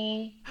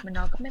monogamy?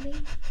 Monogamy?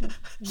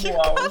 You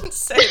Whoa. can't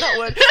say that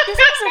word. This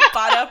is a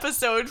bad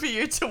episode for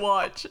you to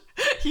watch.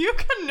 You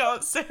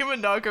cannot say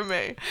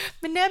monogamy.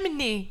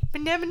 Menemone.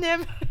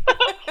 I'm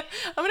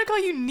gonna call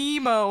you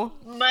Nemo.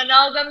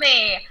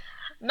 Monogamy.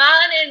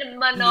 Man in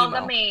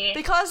monogamy. Nemo.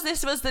 Because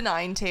this was the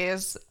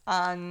 90s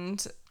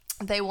and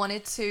they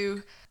wanted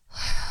to,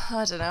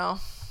 I don't know,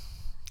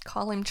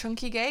 call him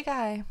Chunky Gay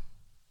Guy.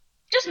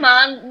 Just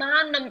man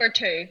number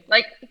 2.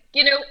 Like,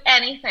 you know,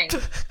 anything.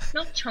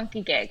 Not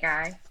chunky gay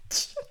guy.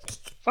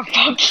 For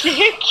fuck's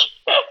sake.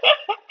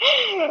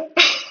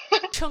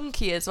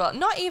 Chunky as well.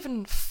 Not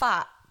even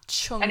fat.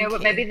 Chunky. I know,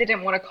 but maybe they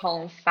didn't want to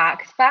call him fat,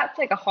 'cause fat's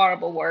like a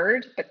horrible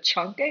word, but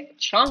chunky?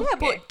 Chunky. Yeah,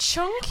 but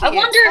chunky. I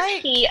wonder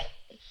if like...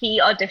 he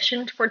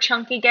auditioned for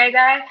Chunky Gay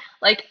Guy.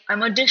 Like,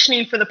 I'm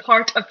auditioning for the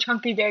part of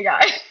Chunky Gay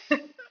Guy.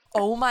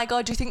 Oh my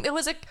God, do you think there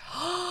was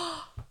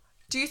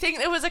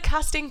a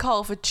casting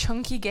call for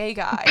Chunky Gay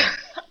Guy?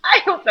 I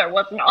hope there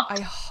was not. I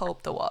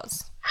hope there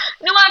was.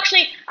 No,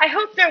 actually, I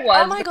hope there was.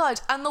 Oh my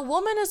God, and the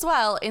woman as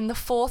well in the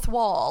fourth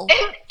wall.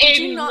 Did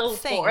you not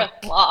think? Fourth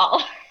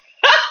wall.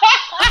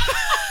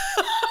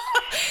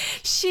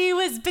 She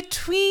was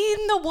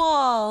between the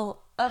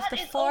wall of the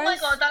fourth. Oh my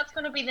God, that's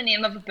going to be the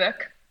name of a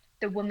book.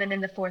 The Woman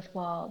in the Fourth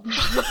Wall.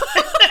 What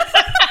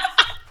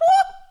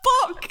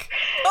book?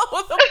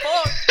 Oh, the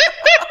book.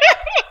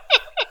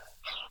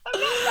 I'm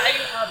not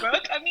writing a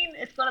book. I mean,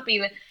 it's going to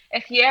be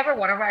if you ever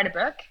want to write a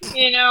book,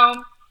 you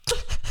know,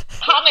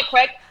 patent it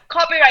quick.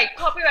 Copyright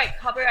by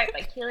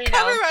Keely and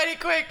Copyright it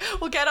quick.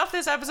 We'll get off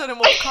this episode and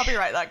we'll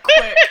copyright that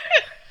quick.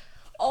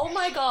 Oh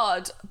my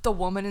God, The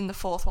Woman in the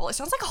Fourth Wall. It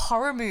sounds like a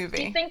horror movie.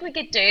 Do you think we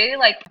could do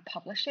like a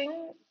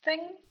publishing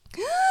thing?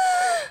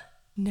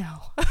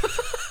 No.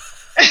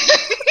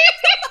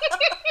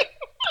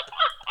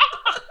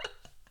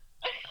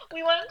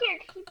 we want to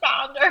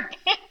expand our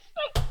business.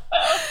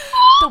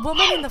 The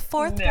woman in the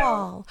fourth No.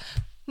 wall.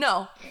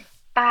 No.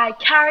 By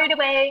Carried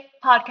Away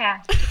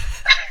podcast.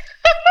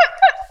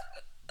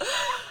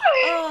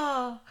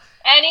 Oh.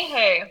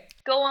 Anywho,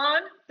 go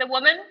on. The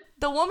woman.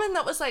 The woman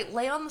that was like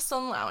lay on the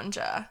sun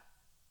lounger.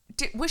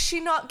 Was she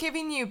not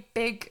giving you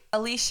big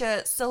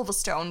Alicia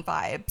Silverstone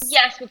vibes?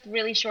 Yes, with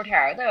really short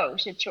hair though.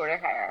 She had shorter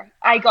hair.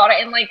 I got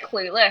it in like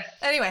Clueless.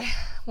 Anyway,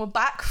 we're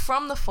back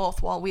from the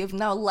fourth wall. We have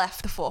now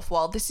left the fourth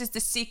wall. This is the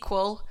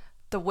sequel.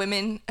 The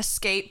women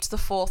escaped the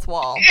fourth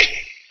wall.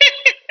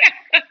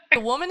 The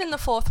woman in the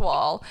fourth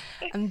wall,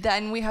 and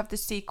then we have the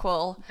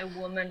sequel. The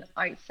woman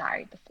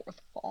outside the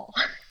fourth wall.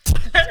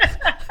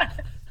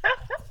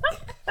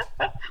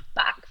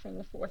 Back from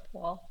the fourth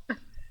wall.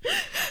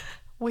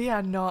 We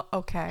are not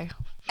okay.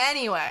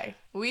 Anyway,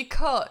 we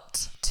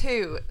cut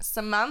to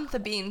Samantha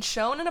being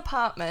shown an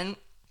apartment,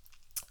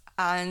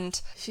 and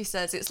she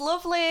says it's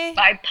lovely.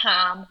 By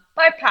Pam.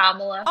 By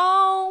Pamela.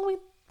 Oh,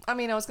 I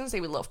was going to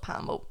say we love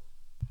Pam, but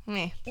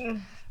meh.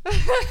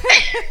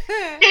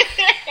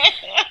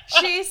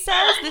 She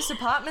says this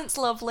apartment's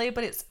lovely,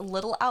 but it's a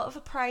little out of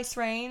a price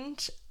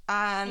range.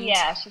 And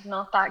Yeah, she's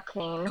not that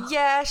keen.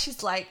 yeah,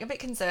 she's like a bit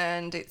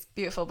concerned. It's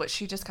beautiful, but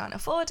she just can't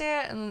afford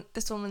it. And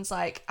this woman's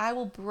like, I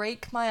will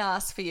break my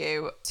ass for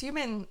you.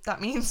 Assuming that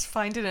means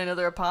finding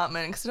another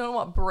apartment, because I don't know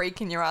what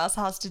breaking your ass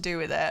has to do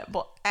with it.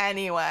 But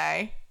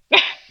anyway,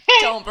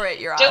 don't break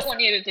your ass. Don't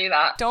want you to do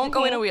that. Don't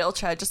go in a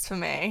wheelchair just for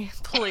me.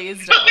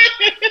 Please don't.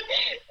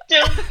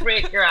 Don't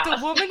break your ass.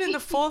 The woman in the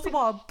fourth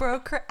wall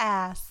broke her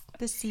ass.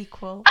 The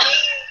sequel.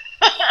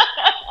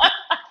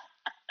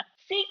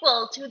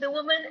 Sequel to the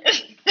woman.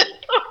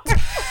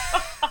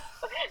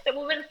 The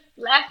woman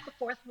left the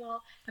fourth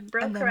wall and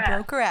broke And her then ass.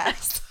 broke her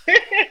ass.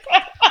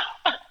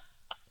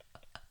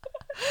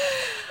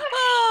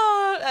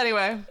 Oh,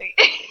 anyway.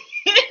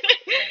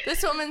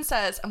 This woman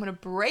says, I'm going to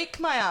break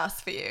my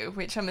ass for you,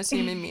 which I'm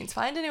assuming means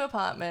find a new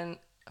apartment.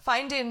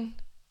 I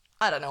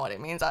don't know what it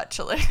means,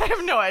 actually. I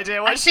have no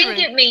idea what I she think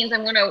means. it means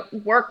I'm going to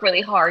work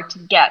really hard to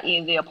get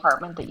you the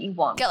apartment that you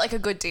want. Get like a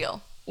good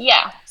deal.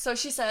 Yeah. So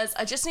she says,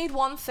 I just need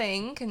one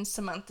thing. And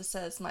Samantha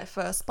says, my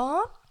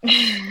firstborn.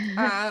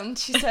 And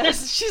she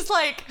says, she's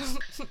like,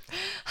 ha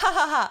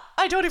ha ha,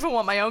 I don't even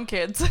want my own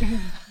kids. That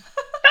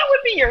would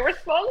be your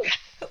response.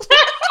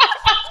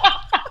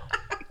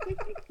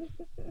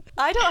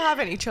 I don't have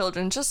any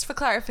children, just for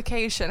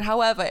clarification.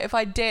 However, if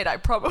I did, I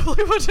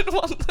probably wouldn't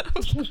want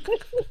them.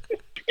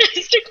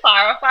 Just to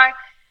clarify,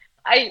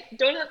 I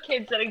don't have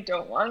kids that I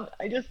don't want.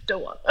 I just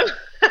don't want them.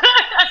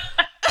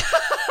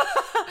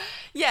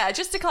 Yeah,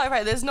 just to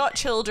clarify, there's not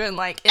children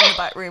like in the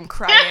back room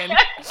crying.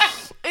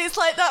 It's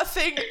like that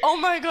thing, oh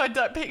my god,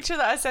 that picture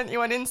that I sent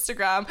you on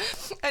Instagram,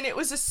 and it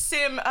was a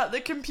sim at the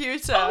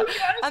computer, yes.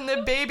 and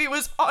the baby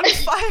was on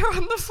fire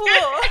on the floor,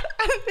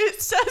 and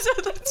it says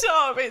at the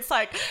top, it's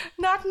like,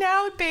 knock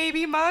now,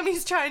 baby,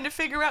 mommy's trying to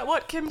figure out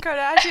what Kim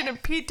Kardashian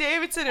and Pete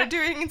Davidson are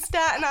doing in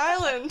Staten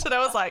Island. And I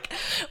was like,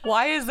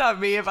 why is that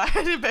me if I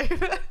had a baby?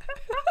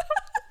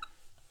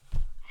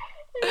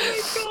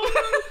 Oh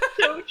my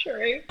god, so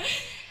true.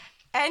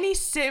 Any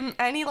sim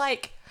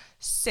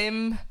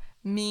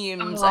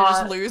memes, Oh, I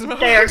just lose my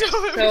they're mind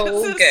over so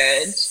because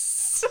good. it's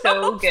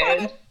So good.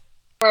 funny.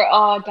 For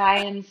a guy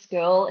in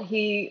school,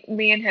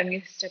 me and him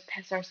used to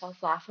piss ourselves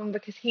laughing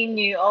because he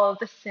knew all of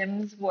the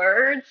Sims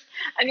words.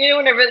 And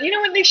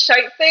when they shout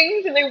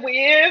things and they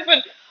wave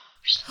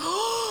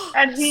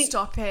and he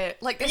Stop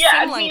it. Like the yeah,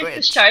 sim and he used to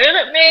language. shout it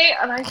at me,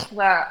 and I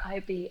swear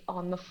I'd be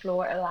on the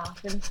floor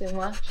laughing so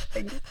much.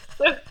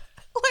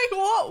 Like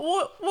what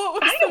was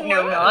I the don't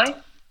know word?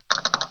 now.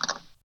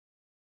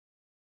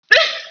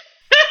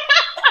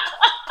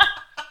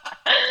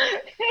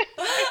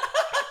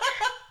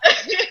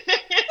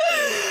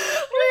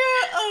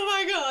 Yeah, oh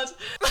my god.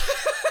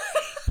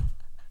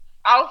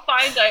 I'll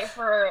find out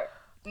for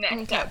next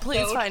Okay, episode.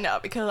 please find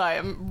out because I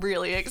am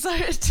really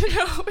excited to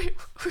know.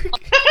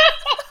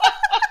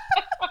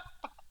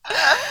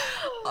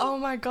 Oh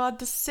my god,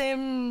 The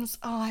Sims.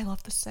 Oh, I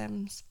love The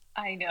Sims.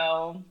 I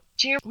know.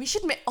 Do you We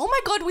should oh my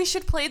god, we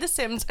should play The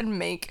Sims and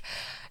make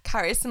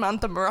Carrie,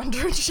 Samantha,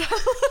 Miranda, and Shell.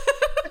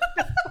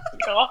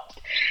 God.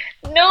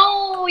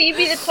 No, we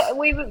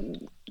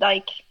would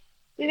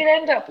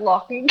end up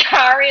locking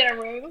Carrie in a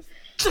room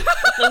with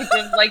loads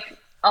of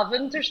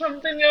ovens or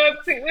something.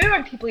 Remember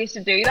when people used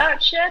to do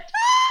that shit?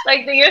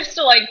 Like they used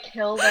to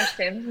kill their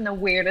Sims in the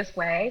weirdest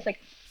ways. Like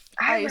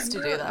I used to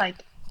do remember,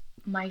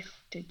 that.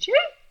 Did you?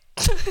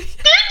 Did you?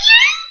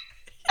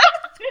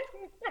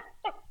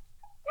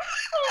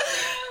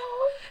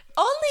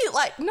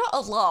 Only not a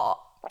lot.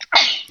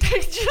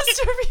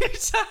 Just a few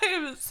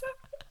times.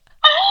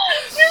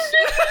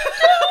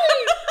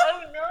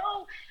 Oh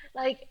no!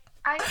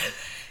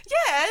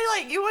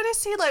 Yeah, you want to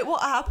see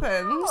what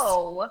happens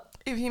Oh.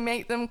 if you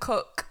make them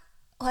cook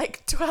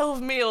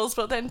 12 meals,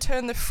 but then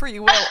turn the free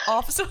will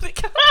off so they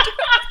can't.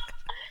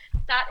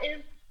 That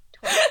is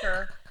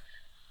torture.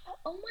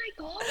 Oh my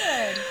god.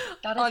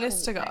 That is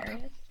Honest to God.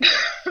 hilarious.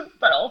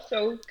 But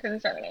also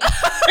concerning.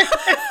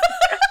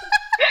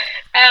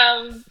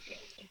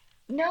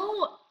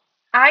 No,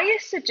 I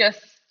used to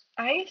just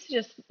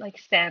like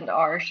spend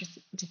hours just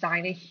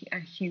design a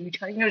huge,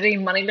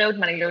 doing money load,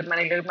 money load,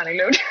 money load, money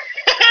load.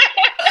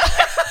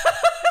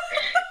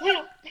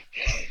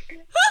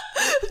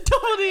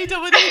 Double.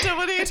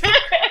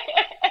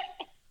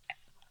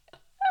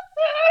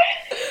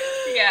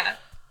 Yeah.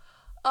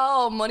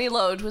 Oh, Money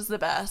Load was the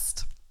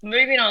best.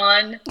 Moving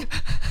on.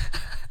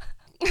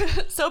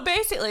 So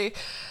basically,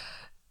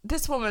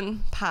 this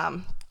woman,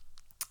 Pam,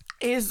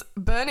 is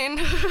burning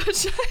her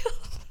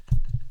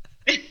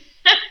child.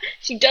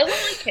 She doesn't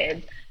like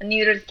kids, and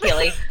neither does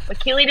Keely. But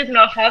Keely does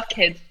not have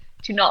kids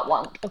to not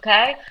want,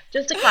 okay?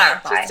 Just to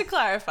clarify. Just to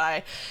clarify,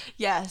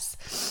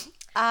 yes.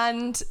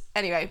 And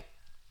anyway,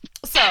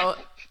 so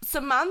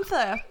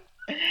Samantha,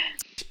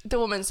 the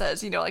woman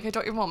says, like, I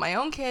don't even want my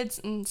own kids.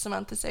 And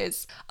Samantha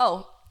says,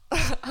 oh,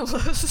 I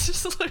was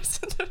just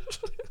losing it.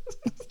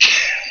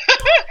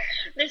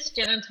 This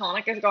gin and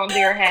tonic has gone to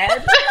your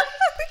head.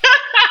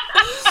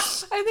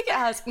 I think it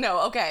has. No,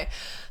 okay.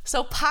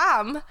 So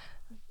Pam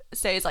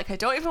says, like, I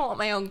don't even want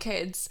my own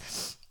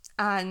kids.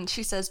 And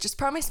she says, just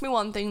promise me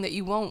one thing, that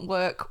you won't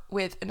work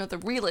with another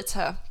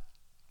realtor.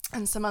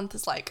 And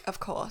Samantha's like, of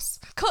course.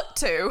 Cut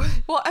to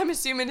what I'm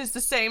assuming is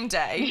the same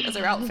day, as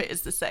her outfit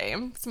is the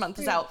same,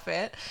 Samantha's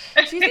outfit.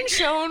 She's been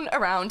shown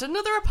around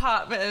another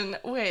apartment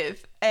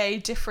with a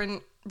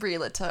different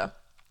realtor.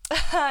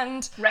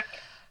 And Rick.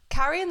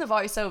 Carrie in the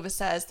voiceover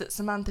says that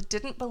Samantha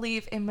didn't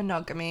believe in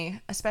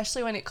monogamy,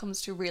 especially when it comes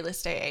to real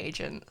estate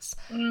agents.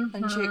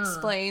 And she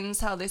explains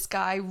how this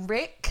guy,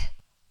 Rick,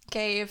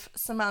 gave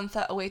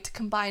Samantha a way to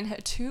combine her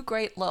two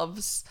great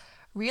loves,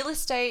 real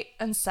estate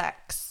and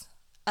sex.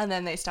 And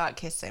then they start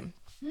kissing.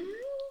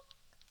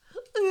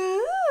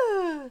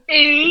 Ooh.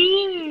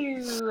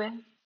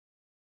 Ew.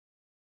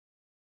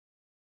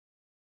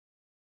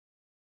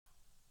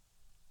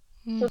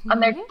 So,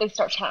 and they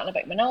start chatting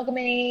about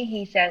monogamy.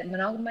 He said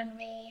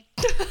monogamy.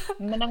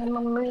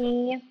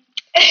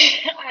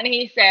 And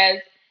he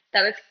says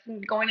that it's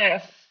going out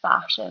of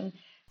fashion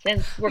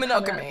since we're coming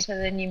Monogamy. up to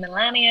the new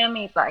millennium.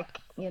 He's like,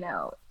 it's going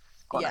out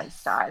of Yes.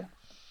 style.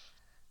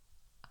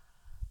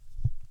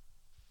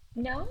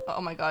 No?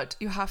 Oh my god,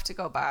 you have to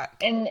go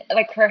back. And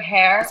like her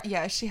hair,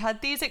 Yeah, she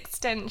had these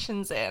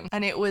extensions in,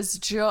 and it was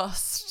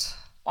just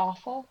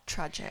awful.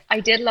 tragic. I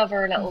did love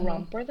her little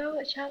romper though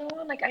that she had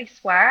on. Like I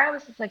swear I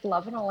was just like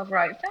loving all of her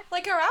outfit.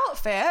 Like her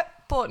outfit,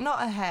 but not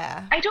her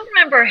hair. I don't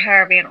remember her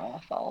hair being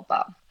awful,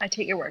 but I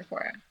take your word for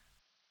it.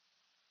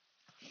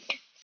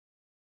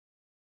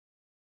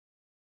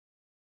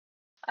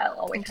 I'll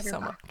always Thank have you your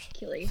so back, much.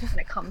 Keely, when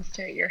it comes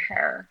to your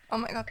hair. Oh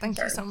my god, thank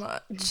you so concerns.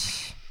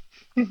 much.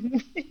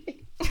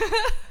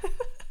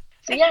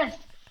 So yes.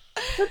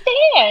 So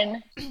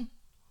then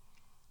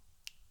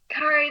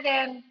Carrie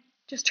then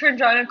just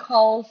turns around and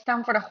calls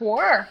Stanford a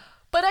whore.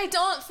 But I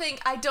don't think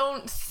I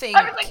was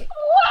like,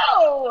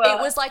 whoa! it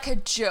was like a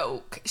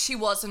joke. She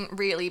wasn't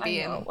really I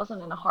being. know, it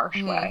wasn't in a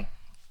harsh way.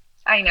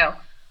 I know.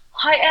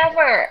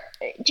 However,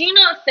 do you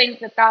not think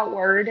that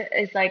word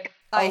is like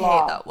a I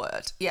lot? hate that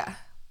word. Yeah.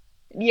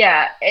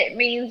 Yeah, it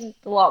means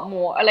a lot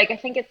more. Like I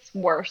think it's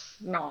worse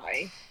now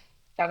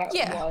than it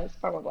Yeah. was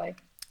probably.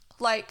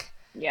 Like,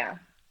 Yeah.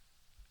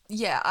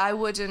 yeah, I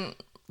wouldn't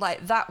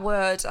like that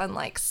word, and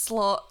like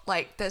slut.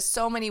 Like, there's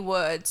so many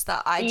words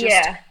that I just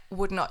Yeah.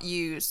 would not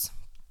use.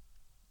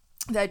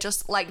 They're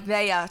just like,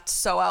 they are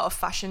so out of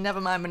fashion. Never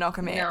mind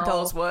monogamy. No,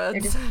 Those they're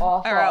words just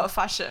awful. are out of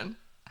fashion.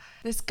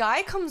 This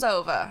guy comes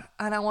over,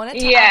 and I wanted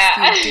to Yeah.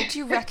 ask you, did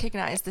you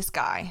recognize this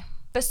guy?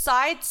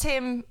 Besides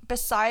him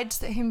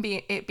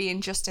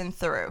being Justin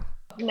Theroux.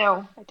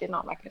 No, I did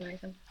not recognize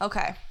him.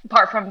 Okay.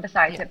 Apart from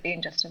besides it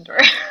being Justin Drew.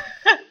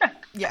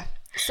 Yeah.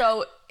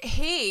 So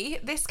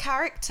this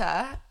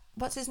character,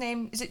 what's his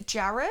name? Is it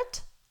Jared?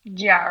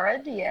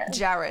 Jared, yes.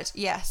 Jared,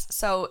 yes.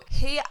 So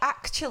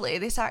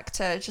this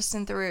actor,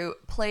 Justin Theroux,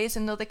 plays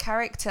another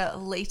character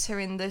later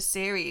in the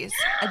series.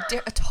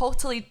 A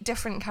totally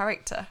different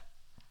character.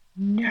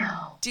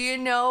 No. Do you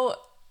know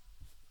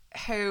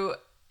who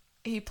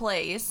he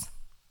plays?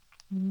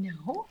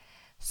 No.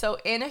 So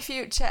in a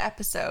future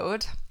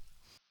episode,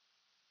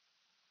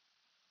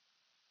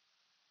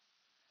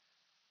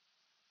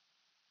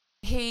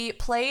 he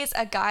plays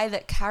a guy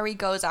that Carrie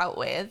goes out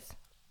with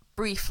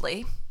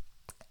briefly.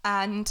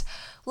 And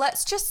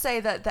let's just say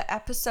that the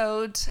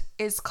episode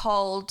is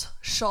called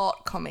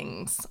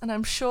Shortcomings. And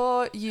I'm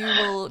sure you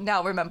will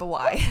now remember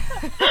why.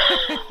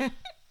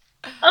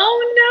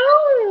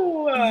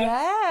 Oh no.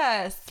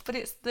 Yes, but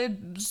it's the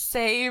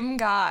same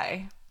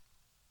guy.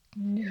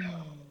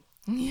 No.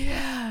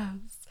 Yes.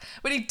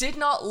 But he did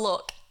not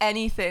look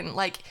anything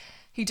like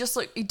he does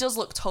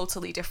look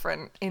totally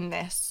different in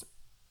this.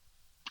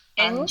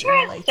 And in the later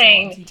ones,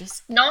 Interesting. he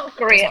just Not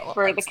great doesn't look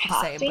for like the the same,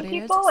 casting but he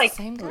is. people. It's Like the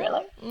same guy.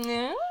 really?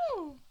 No.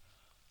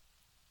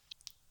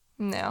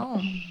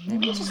 No.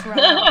 Maybe he just ran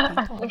out of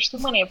people. There's so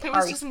many There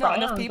was Harry just not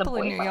enough friends people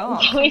and in New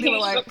boyfriends. York. They were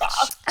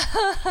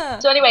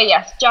like, So anyway,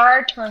 yes,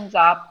 Jared turns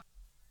up.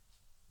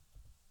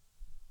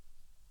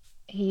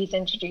 He's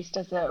introduced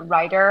as a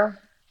writer.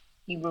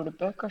 He wrote a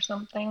book or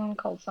something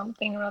called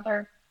something or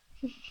other.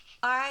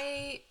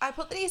 I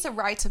put that he's a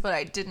writer, but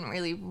I didn't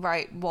really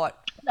write what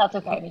That's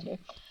okay, me too.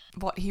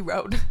 he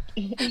wrote.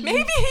 Maybe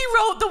he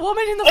wrote The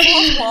Woman in the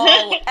Fourth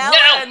Wall.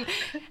 Ellen.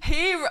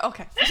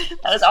 Okay.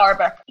 That was our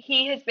book.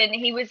 He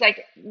was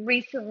like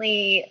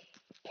recently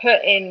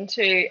put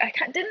into,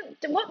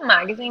 what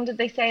magazine did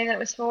they say that it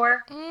was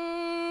for?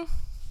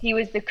 He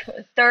was he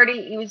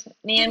was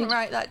named Didn't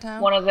write that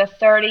down. one of the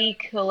 30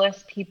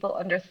 coolest people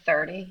under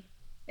 30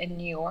 in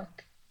New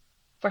York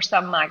for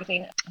some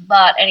magazine.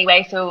 But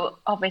anyway, so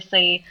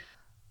obviously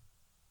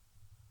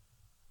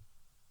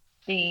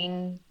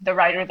being the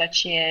writer that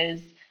she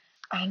is,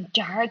 and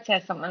Jared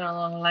says something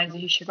along the lines of,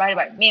 you should write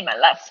about me and my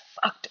life's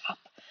fucked up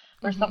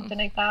or something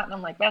like that, and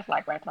I'm like, red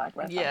flag.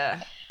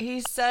 Yeah.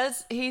 He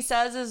says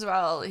as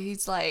well,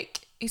 he's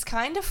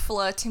kind of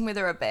flirting with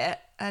her a bit,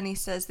 and he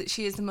says that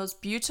she is the most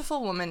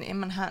beautiful woman in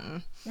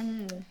Manhattan.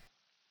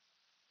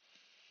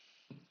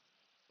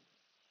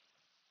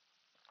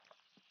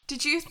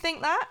 Did you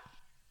think that?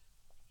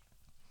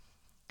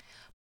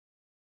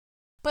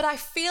 But I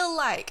feel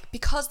like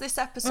because this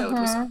episode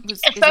was especially,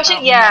 is about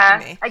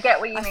monogamy, I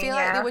get what you mean. I feel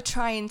like they were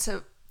trying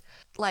to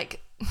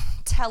like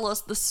tell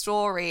us the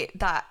story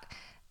that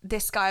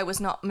this guy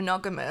was not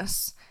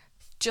monogamous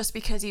just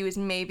because he was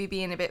maybe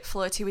being a bit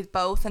flirty with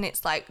both, and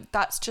it's like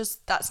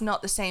that's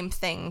not the same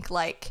thing.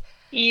 Like,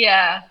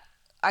 yeah,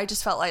 I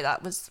just felt like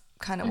that was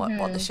kind of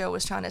what the show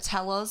was trying to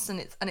tell us,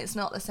 and it's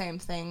not the same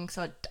thing.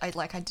 So I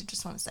did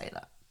just want to say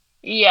that.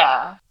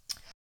 Yeah.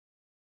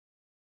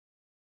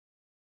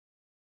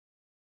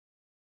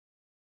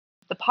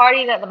 The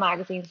party that the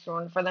magazine's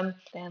throwing for them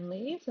then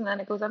leaves, and then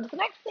it goes on to the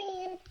next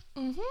scene.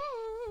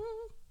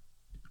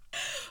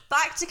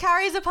 Back to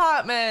Carrie's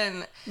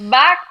apartment. She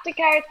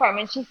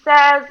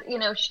says,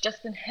 she's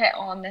just been hit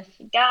on this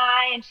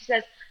guy, and she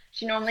says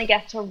she normally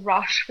gets a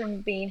rush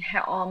from being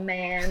hit on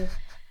men.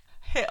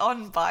 Hit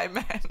on by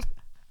men.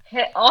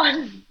 Hit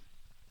on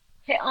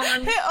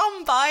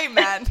by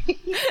men.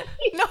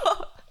 No,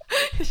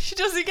 she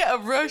doesn't get a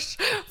rush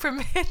from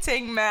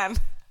hitting men.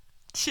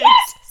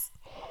 Jesus.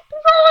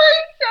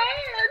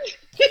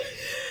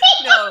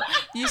 No,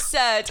 you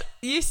said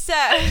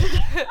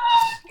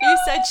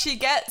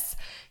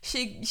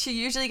she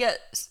usually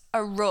gets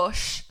a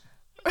rush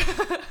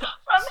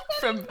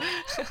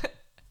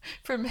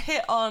from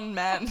hit on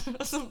men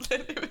or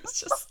something.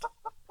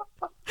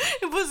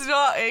 It was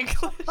not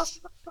English.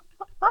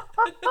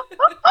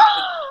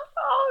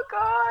 Oh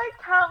god, I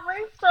can't,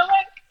 my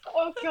stomach.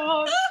 Oh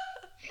god.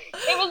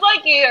 It was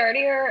like you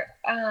earlier,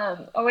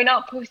 are we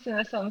not posting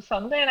this on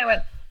Sunday? And I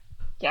went,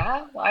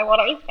 yeah, why would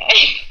I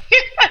say?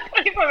 I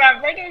don't even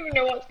remember. I don't even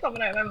know what's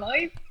coming out of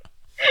my mouth.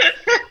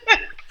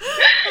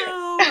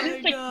 Oh my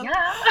god.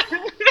 Yeah.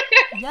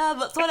 Yeah,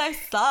 that's what I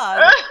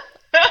thought.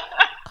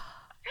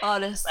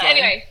 Honestly. But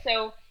anyway,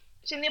 so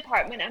she's in the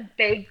apartment and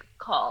Big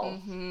calls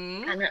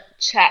and it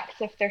checks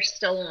if they're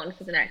still on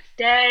for the next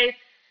day.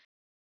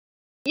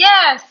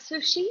 Yeah, so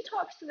she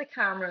talks to the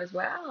camera as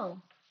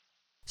well.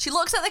 She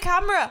looks at the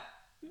camera.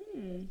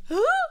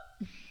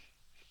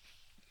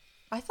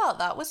 I thought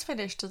that was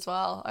finished as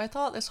well. I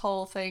thought this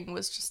whole thing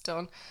was just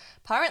done.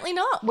 Apparently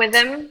not. With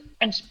him,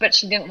 but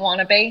she didn't want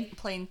to be.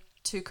 Playing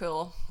too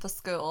cool for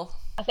school.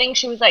 I think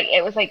she was like,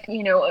 it was like,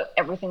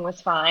 everything was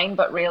fine,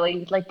 but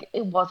really, like,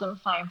 it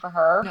wasn't fine for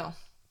her. No.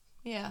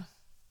 Yeah.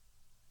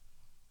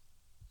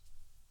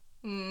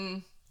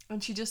 And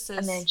she just says...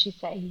 And then she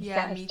says,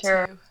 yeah, me to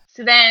her. too.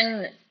 So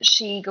then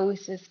she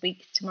goes to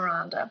speak to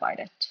Miranda about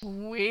it.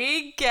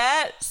 We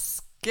get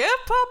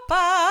Skipper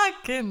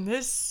back in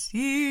this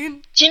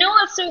scene. Do you know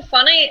what's so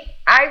funny?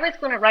 I was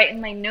going to write in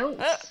my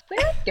notes,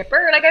 where's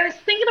Skipper? Like, I was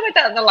thinking about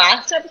that in the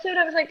last episode.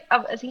 I was like,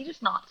 is he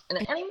just not in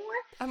it anymore?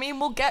 I mean,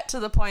 we'll get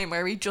to the point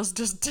where he just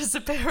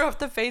disappear off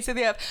the face of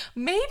the earth.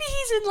 Maybe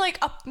he's in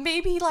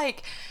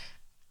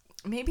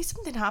maybe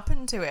something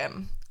happened to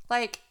him.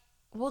 Like,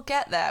 we'll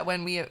get there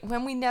when we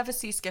never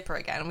see Skipper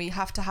again. We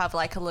have to have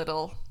like a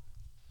little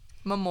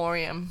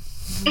memoriam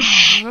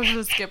of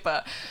the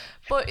Skipper.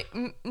 But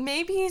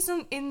maybe he's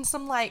in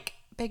some like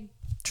big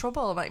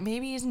trouble. Like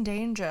maybe he's in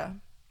danger.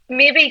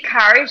 Maybe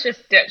Carrie's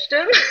just ditched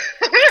him.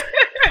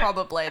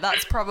 Probably.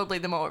 That's probably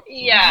the more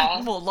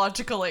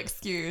logical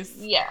excuse.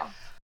 Yeah.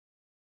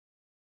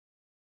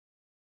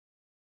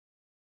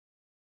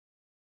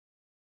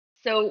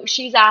 So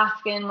she's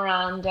asking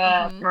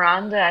Miranda.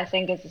 Miranda, I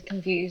think, is as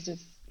confused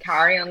as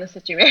Carrie on the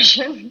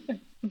situation.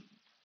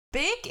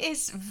 Big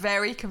is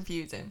very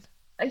confusing.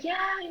 Yeah,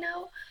 I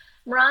know.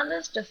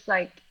 Miranda's just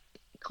like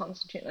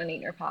concentrating on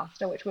eating her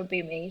pasta, which would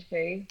be me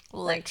too.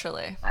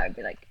 Literally. Like, I would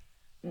be like,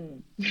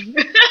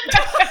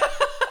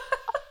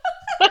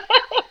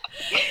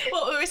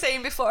 What we were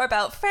saying before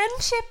about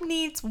friendship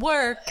needs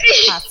work.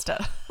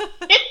 Pasta.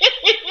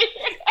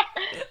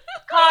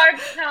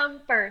 Carbs come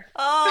first.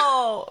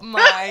 Oh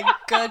my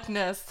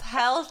goodness.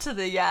 Hell to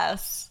the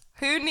yes.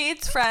 Who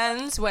needs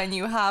friends when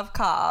you have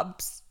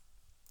carbs?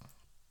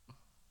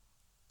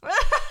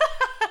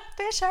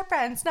 Fish are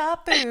friends,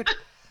 not food.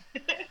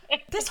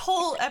 This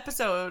whole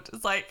episode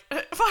is like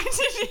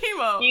Finding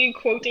Nemo. You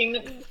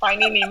quoting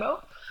Finding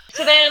Nemo.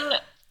 So then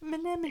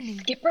Mnemone.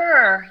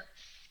 Skipper.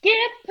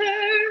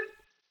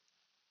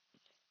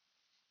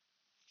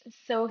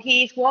 So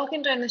he's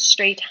walking down the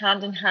street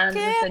hand in hand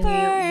with a new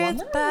Skipper is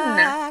woman.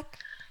 back.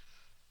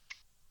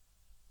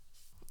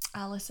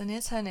 Alison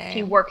is her name.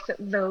 She works at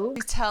Vogue.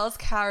 She tells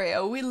Carrie,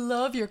 "Oh, we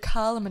love your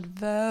column at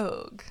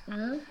Vogue."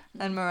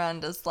 And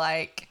Miranda's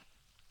like,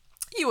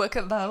 "You work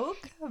at Vogue?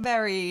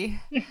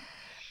 Very,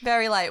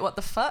 very like, what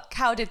the fuck?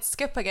 How did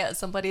Skipper get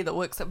somebody that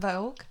works at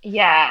Vogue?"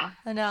 Yeah.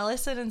 And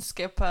Alison and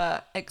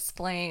Skipper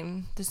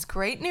explain this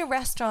great new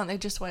restaurant they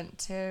just went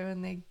to,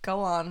 and they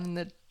go on and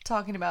they're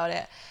talking about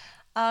it.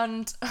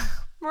 And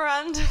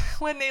Miranda,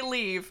 when they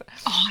leave,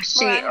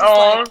 Miranda's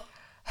like,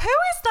 "Who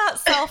is that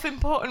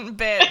self-important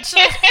bitch?"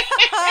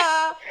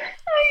 I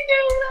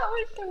know, that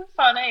was so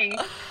funny.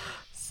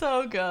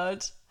 So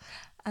good.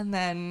 And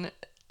then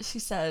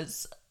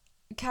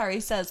Carrie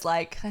says,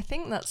 like, "I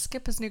think that's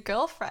Skipper's new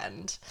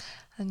girlfriend."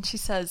 And she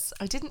says,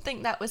 "I didn't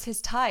think that was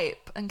his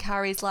type." And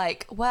Carrie's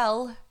like,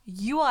 "Well,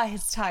 you are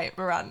his type,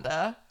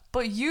 Miranda,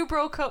 but you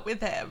broke up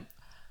with him."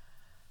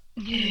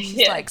 And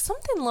she's like,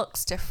 "Something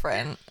looks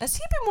different. Has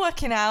he been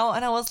working out?"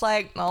 And I was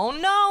like, "Oh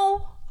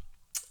no.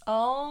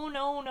 Oh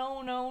no,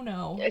 no, no,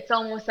 no." It's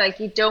almost like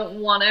you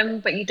don't want him,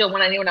 but you don't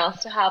want anyone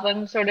else to have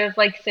him, sort of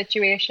like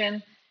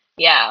situation.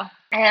 Yeah.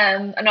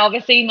 And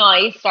obviously now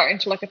he's starting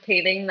to look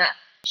appealing that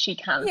she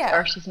can't,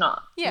 or she's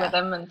not with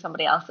him and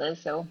somebody else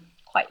is, so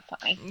quite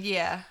funny.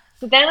 Yeah.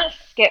 So then it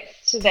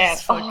skips to them.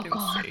 Oh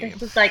god,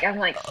 this is like, I'm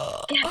like,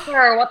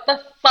 Skipper, what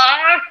the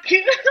fuck?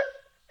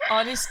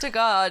 Honest to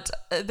God,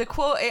 the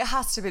quote, it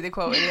has to be the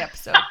quote of the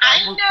episode.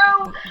 I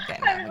know.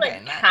 I was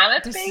like, can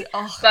it be?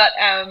 But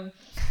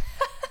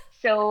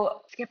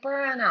so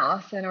Skipper and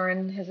Alison are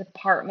in his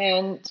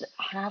apartment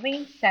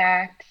having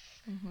sex,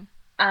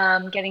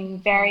 getting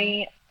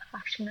very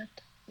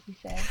passionate, as he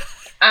said.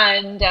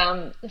 And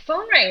the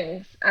phone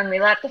rings, and they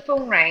let the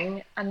phone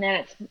ring, and then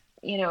it's,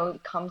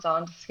 it comes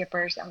on to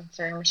Skipper's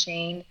answering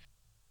machine.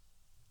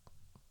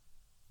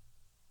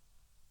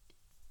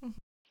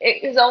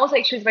 It was almost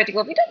like she was about to go,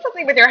 "Have you done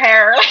something with your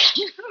hair?" Like,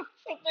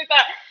 something like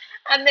that.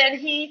 And then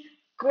he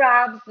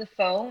grabs the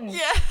phone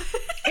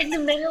in the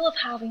middle of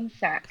having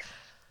sex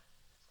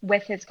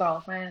with his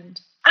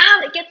girlfriend.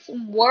 And it gets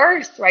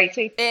worse, right?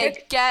 So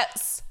it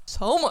gets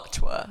so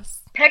much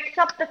worse. Picks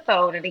up the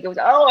phone and he goes,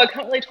 "Oh, I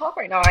can't really talk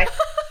right now."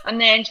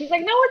 And then she's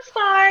like, "No, it's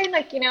fine.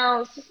 Like,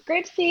 it's just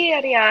great to see you."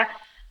 Yeah.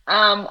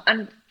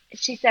 And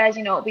she says,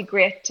 "It'd be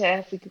great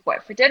if we could go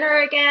out for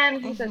dinner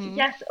again." He says,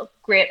 "Yes,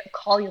 great. I'll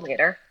call you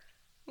later."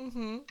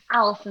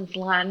 Alison's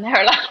lying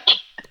there like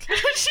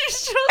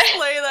she's just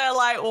laying there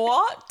like,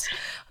 what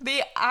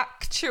the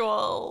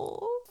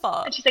actual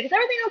fuck? And she's like, "Is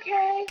everything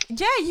okay?"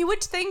 Yeah, you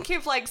would think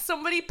if like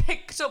somebody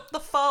picked up the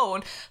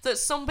phone that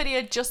somebody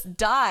had just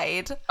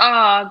died.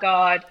 Oh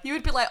god. You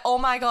would be like, "Oh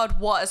my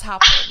god, what has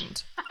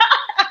happened?"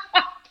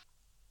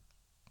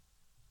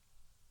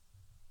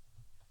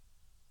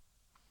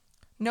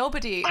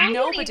 Nobody.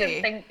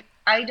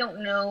 I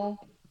don't know.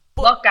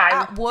 But what guy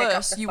at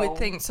worst, you would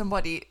think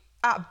somebody.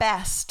 At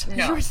best,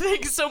 you would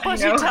think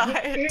somebody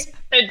died.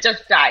 It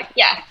just died.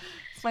 Yeah.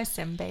 It's my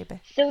sim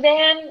baby. So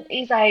then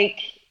he's like,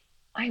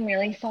 "I'm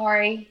really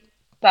sorry,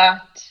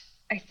 but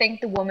I think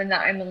the woman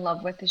that I'm in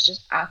love with has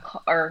just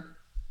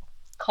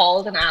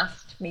called and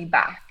asked me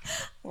back,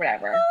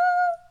 whatever,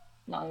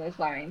 along those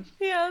lines."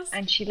 Yes.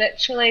 And she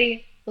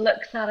literally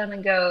looks at him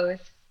and goes,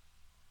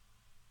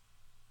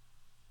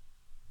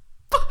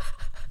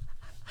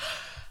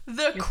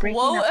 the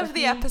quote of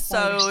the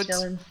episode. You're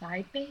still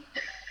inside me.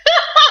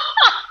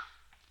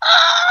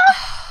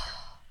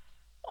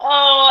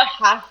 Oh,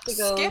 it has to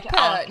go.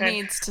 Skipper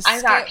needs to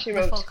skip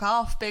the fuck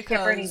off because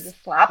Skipper needs a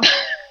slap.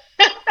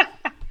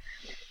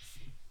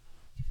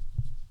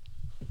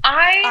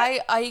 I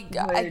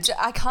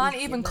can't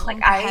even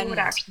comprehend. I would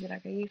actually be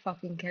like, "Are you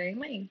fucking kidding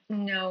me?"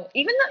 No,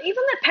 even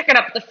the picking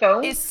up the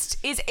phone is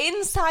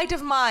inside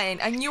of mine,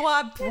 and you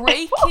are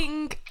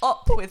breaking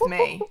up with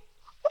me.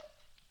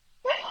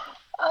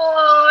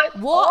 Oh, it's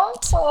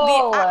what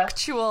awful. The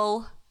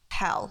actual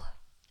hell?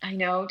 I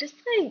know, just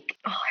like,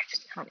 I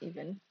just can't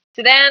even.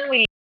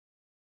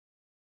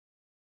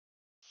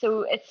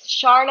 So it's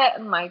Charlotte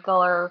and Michael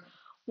are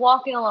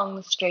walking along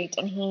the street,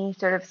 and he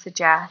sort of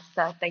suggests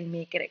that they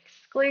make it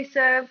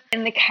exclusive.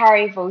 In the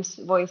Carrie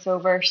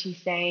voiceover,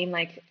 she's saying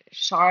like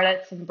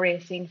Charlotte's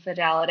embracing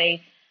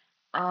fidelity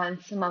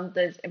and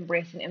Samantha's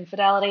embracing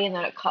infidelity, and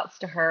then it cuts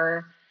to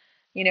her,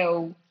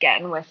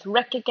 getting with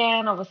Rick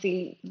again.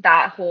 Obviously,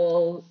 that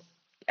whole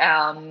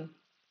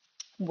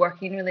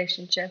working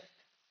relationship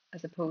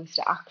as opposed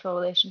to actual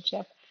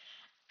relationship.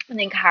 And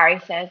then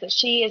Carrie says that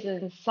she is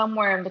in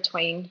somewhere in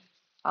between,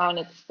 and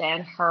it's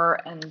then her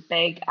and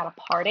Big at a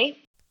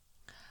party.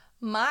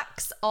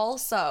 Max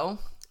also,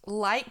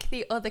 like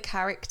the other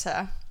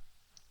character.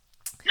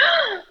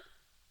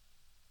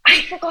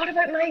 I forgot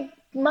about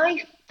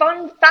my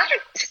fun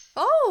fact.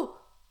 Oh,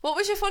 what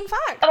was your fun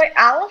fact? About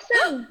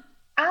Alison.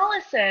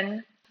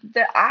 Alison,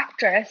 the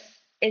actress,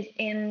 is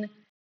in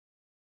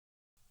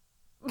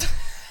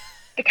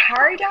the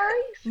Carrie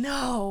Diaries.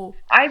 No.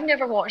 I've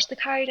never watched the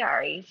Carrie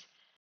Diaries.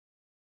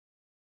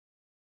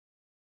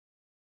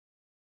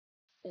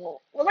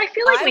 Well, I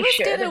feel like we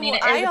should. I mean,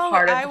 it is a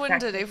part of I the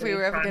wondered Sex and if we the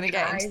were ever going to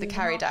get franchise, into the you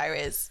Carrie know?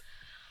 Diaries.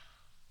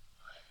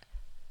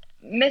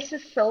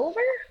 Mrs. Silver?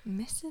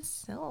 Mrs.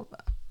 Silver.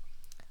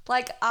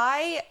 Like,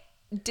 I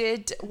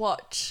did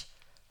watch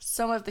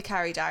some of the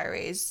Carrie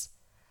Diaries.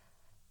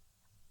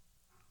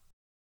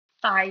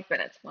 5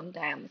 minutes one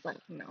day, I was like,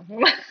 no.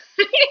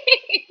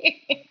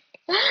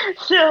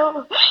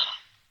 So,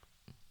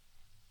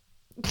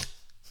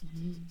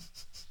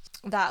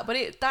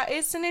 That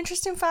is an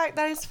interesting fact.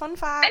 That is a fun I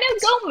fact.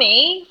 know, go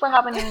me for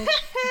having.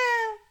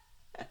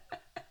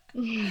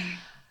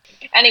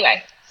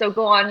 Anyway, so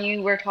go on.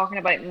 You were talking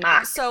about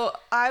Max. So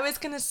I was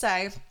gonna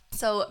say,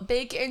 so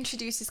Big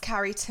introduces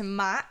Carrie to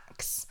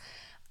Max,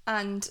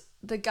 and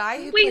the guy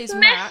who We've plays missed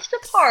Max. the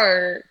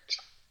part.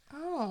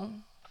 Oh,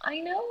 I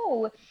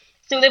know.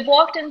 So they've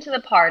walked into the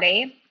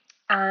party,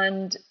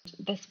 and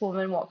this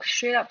woman walks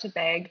straight up to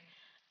Big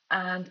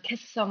and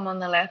kisses him on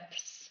the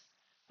lips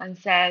and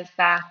says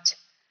that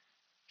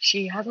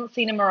she hasn't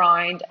seen him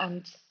around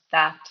and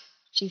that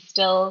he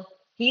still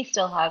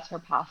has her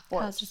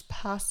passport. has his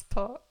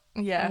passport.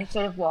 And Yeah. they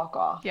sort of walk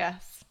off.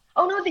 Yes.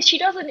 Oh no, she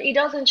doesn't. He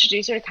does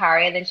introduce her to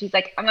Carrie, and then she's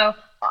like, I'm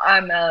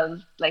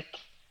a like,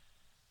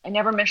 I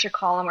never miss your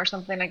column or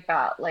something like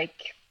that.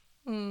 Like,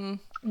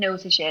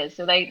 knows who she is.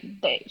 So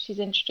she's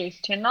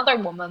introduced to another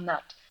woman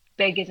that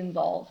Big is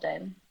involved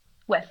in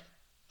with.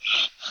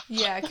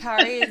 Yeah,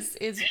 Carrie is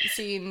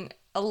seeing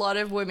a lot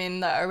of women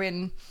that are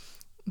in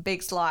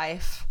Big's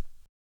life.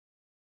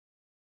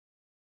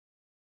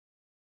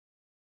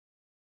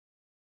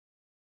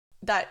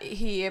 That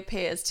he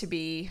appears to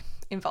be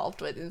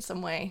involved with in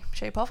some way,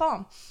 shape, or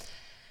form.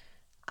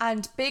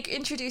 And Big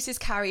introduces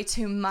Carrie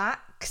to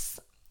Max,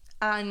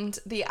 and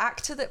the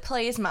actor that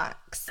plays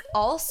Max,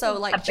 also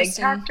like A big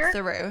Justin character?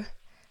 Theroux,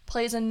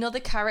 plays another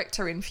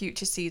character in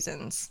future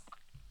seasons.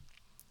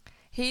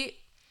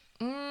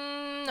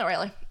 Not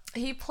really.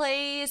 He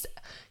plays,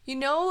 you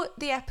know,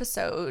 the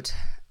episode.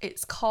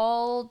 It's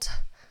called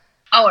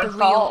Oh, The and Real.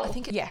 Fall. I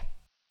think yeah,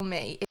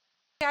 Me. It's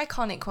the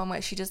iconic one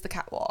where she does the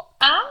catwalk.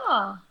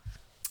 Ah,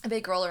 A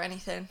big roll or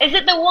anything. is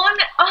it the one?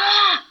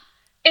 Ah,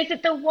 is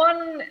it the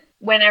one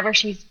whenever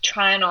she's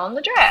trying on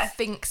the I dress?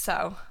 think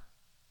so.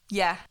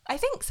 Yeah, I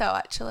think so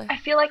actually. I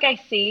feel like I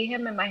see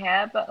him in my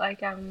head, but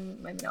like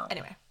maybe not.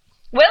 Anyway,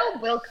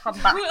 We'll come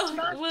back to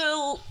that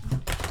we'll.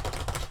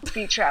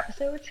 future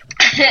episodes.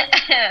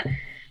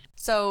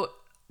 So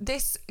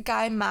this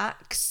guy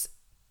Max,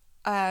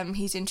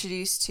 he's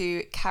introduced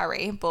to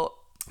Carrie, but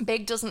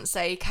Big doesn't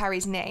say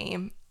Carrie's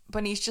name,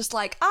 but he's just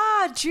like,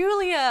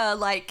 Julia,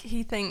 like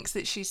he thinks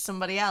that she's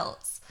somebody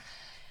else.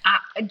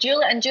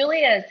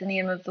 Julia is the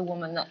name of the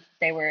woman that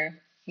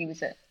he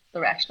was at the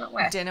restaurant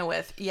with. Dinner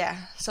with, yeah.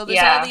 So there's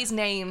Yeah. all these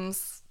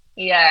names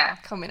Yeah.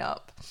 coming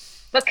up.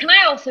 But can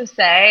I also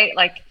say,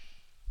 like,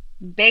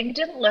 Big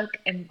didn't look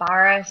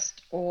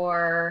embarrassed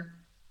or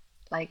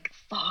like,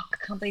 fuck,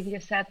 I can't believe you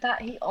just said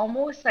that. He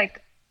almost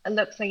like, it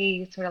looks like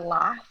he sort of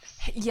laughs.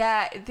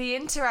 Yeah, the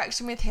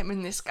interaction with him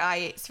and this guy,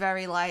 it's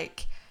very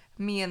like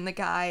me and the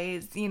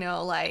guys, you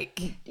know, like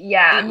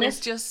Yeah. it And was this,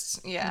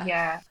 just yeah.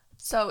 yeah.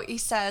 So he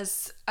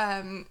says,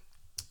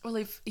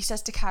 if he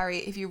says to Carrie,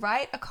 if you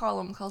write a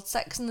column called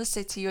Sex and the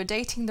City, you're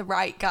dating the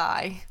right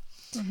guy.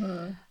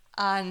 Mm-hmm.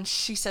 And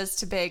she says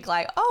to Big,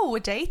 like, oh, we're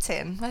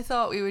dating. I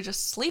thought we were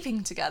just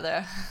sleeping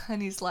together.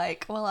 And he's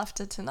like, well,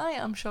 after tonight,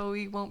 I'm sure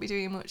we won't be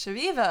doing much of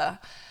either.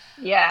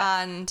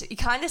 Yeah. And he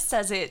kind of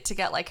says it to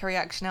get like a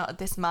reaction out of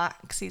this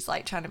Max. He's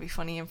like trying to be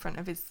funny in front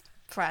of his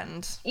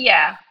friend.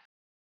 Yeah.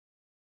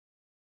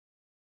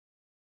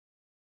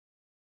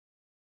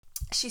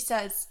 She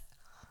says,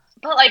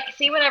 But like,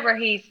 see,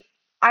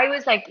 I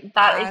was like,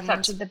 that is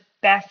such And- the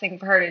best thing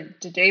for her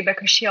to do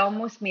because she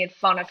almost made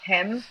fun of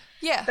him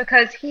yeah,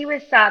 because he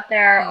was sat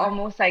there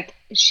almost like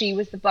she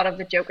was the butt of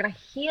the joke. And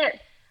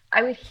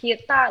I would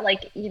hate that.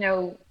 Like, you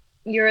know,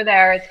 you're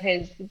there as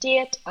his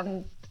date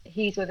and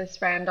he's with his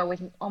friend,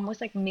 always almost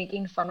like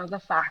making fun of the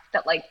fact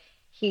that like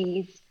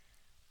he's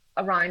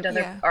around other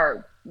Yeah.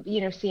 or,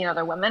 you know, seeing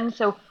other women.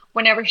 So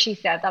whenever she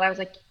said that, I was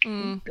like,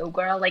 go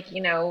girl, like,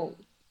 you know,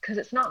 because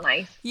it's not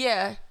nice.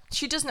 yeah.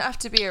 She doesn't have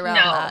to be around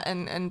No. that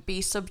and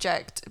be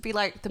be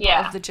like the butt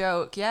Yeah. of the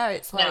joke. Yeah,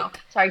 it's like, No,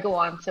 sorry, go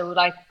on. So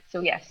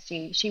yes,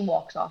 she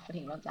walks off and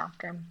he runs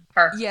after him.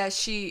 Her. yeah,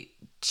 she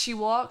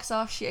walks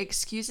off, she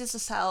excuses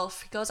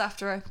herself, he goes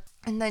after her,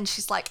 and then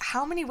she's like,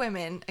 how many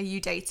women are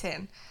you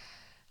dating?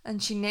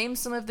 And she names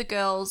some of the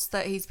girls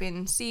that he's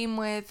been seen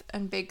with,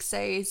 and Big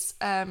says,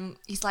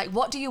 he's like,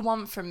 what do you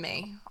want from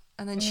me?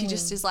 And then she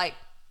just is like,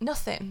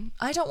 nothing.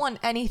 I don't want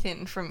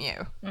anything from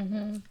you.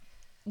 Mm-hmm.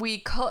 We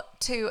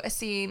cut to a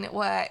scene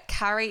where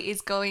Carrie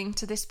is going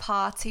to this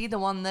party, the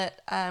one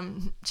that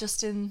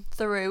Justin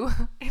Theroux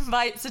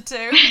invites her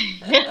to.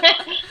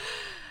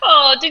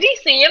 Oh, did he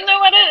see him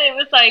though at it? It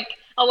was like,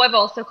 oh, I've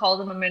also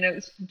called him a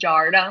minute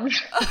Jardan.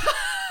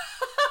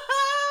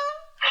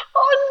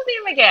 What was his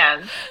name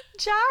again?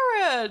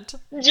 Jared.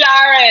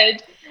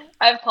 Jared.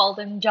 I've called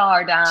him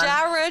Jardan.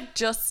 Jared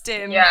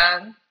Justin.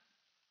 Yeah.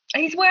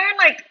 He's wearing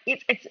like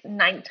it's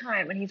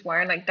nighttime and he's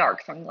wearing like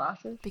dark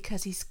sunglasses.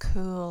 Because he's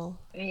cool.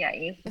 Yeah,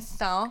 he's It's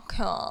so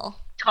cool.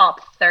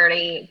 top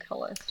 30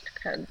 coolest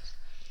kids.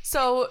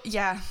 So,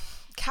 yeah,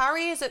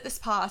 Carrie is at this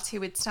party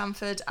with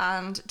Stanford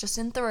and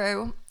Justin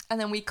Theroux, and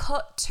then we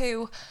cut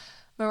to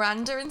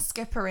Miranda and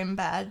Skipper in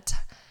bed,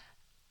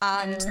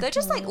 and they're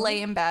just like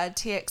lay in bed.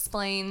 He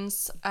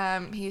explains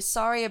he's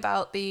sorry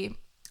about the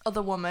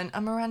other woman,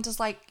 and Miranda's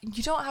like,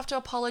 you don't have to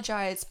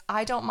apologize.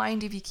 I don't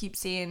mind if you keep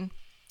seeing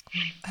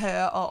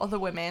her or other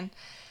women.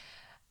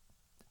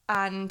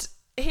 And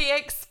he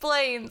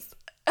explains...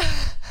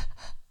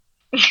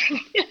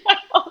 I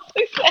also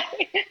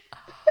say,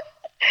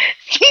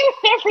 see,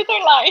 whenever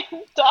they're lying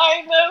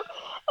down though,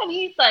 and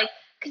he's like,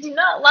 could you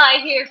not lie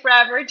here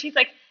forever? And she's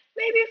like,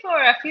 maybe for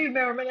a few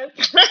more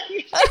minutes.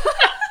 Maybe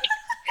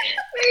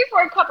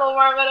for a couple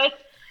more minutes.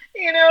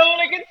 You know,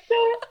 like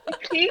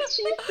she's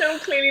so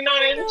clearly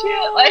not into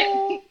it.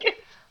 Like,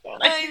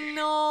 I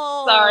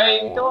know. sorry,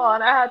 go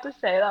on. I had to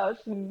say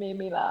that made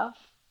me laugh.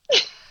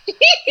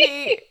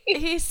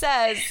 He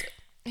says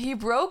he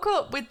broke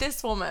up with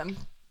this woman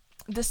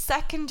the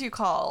second you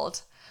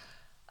called,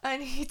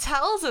 and he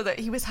tells her that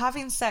he was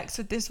having sex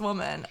with this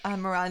woman,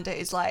 and Miranda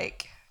is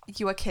like,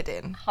 you are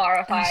kidding.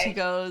 Horrified. And she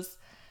goes,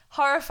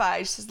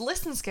 horrified. She says,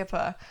 listen,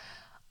 Skipper,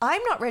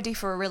 I'm not ready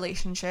for a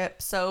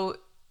relationship. So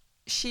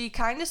she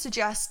kind of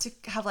suggests to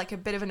have like a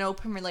bit of an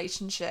open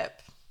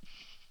relationship.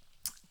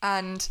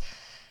 And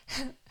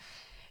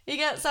he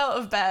gets out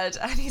of bed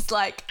and he's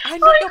like, I'm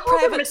not your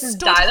private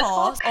stud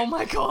horse. Oh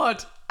my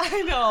God.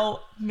 I know.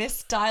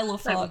 Miss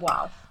Dialofuck. Like,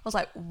 wow. I was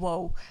like,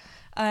 whoa.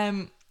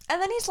 And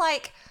then he's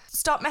like,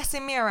 stop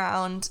messing me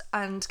around.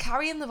 And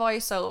Carrie in the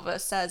voiceover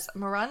says,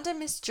 Miranda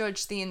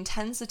misjudged the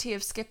intensity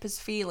of Skipper's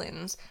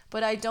feelings,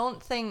 but I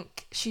don't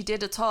think she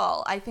did at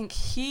all. I think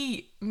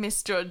he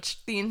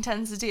misjudged the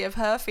intensity of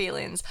her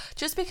feelings.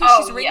 Just because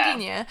she's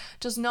ringing you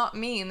does not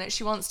mean that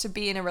she wants to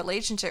be in a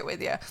relationship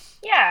with you.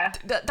 Yeah.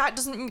 That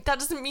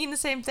doesn't mean the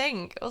same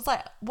thing. It was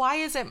like, why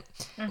is it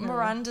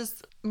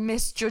Miranda's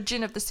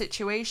misjudging of the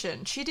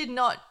situation? She did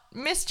not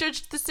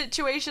misjudge the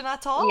situation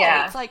at all.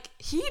 Yeah. It's like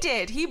he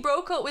did. He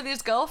broke up with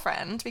his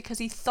girlfriend because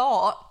he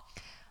thought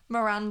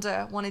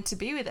Miranda wanted to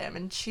be with him,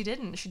 and she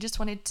didn't. She just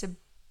wanted to.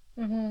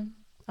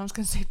 I was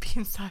going to say be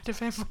inside of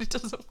him, but it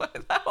doesn't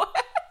work that way.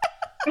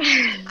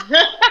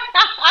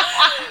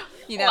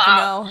 You never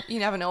know. You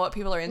never know what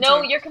people are into.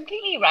 No, you're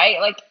completely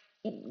right. Like,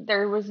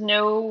 there was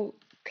no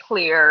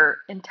clear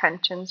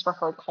intentions for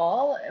her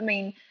call. I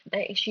mean,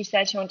 she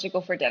said she wanted to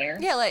go for dinner.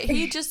 Yeah, like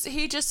he just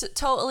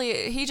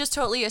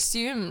totally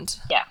assumed.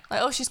 Yeah.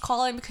 Like, oh, she's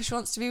calling because she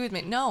wants to be with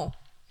me. No,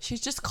 she's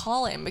just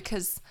calling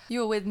because you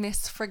were with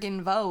Miss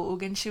friggin'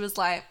 Vogue, and she was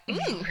like,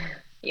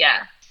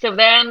 Yeah. So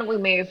then we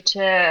move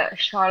to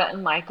Charlotte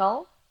and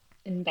Michael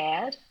in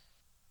bed.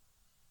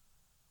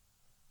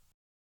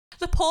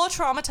 The poor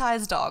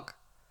traumatized dog.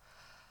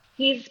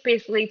 He's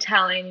basically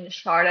telling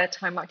Charlotte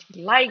how much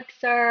he likes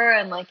her,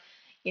 and like,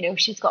 you know,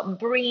 she's got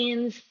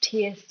brains,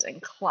 taste,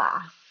 and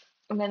class.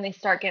 And then they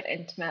start getting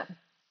intimate,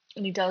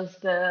 and he does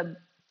the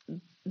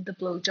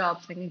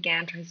blowjob thing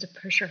again, tries to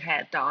push her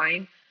head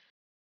down.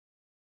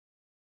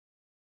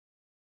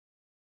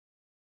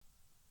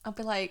 I'll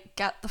be like,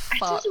 get the It's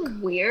fuck just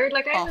weird.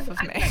 Like, off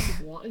of me. like,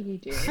 what are you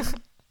doing?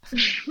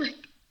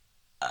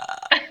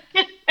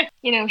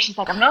 You know, she's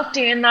like, I'm not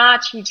doing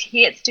that. She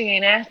hates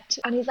doing it.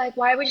 And he's like,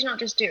 why would you not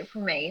just do it for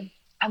me?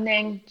 And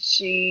then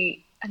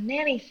he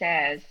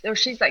says, or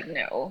she's like,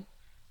 no.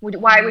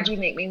 Why would you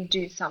make me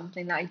do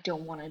something that I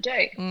don't want to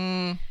do?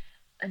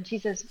 And he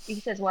says,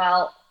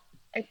 well,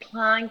 I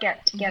plan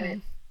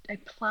to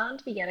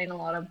be getting a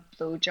lot of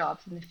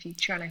blowjobs in the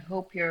future, and I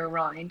hope you're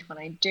around when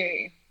I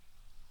do.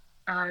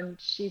 And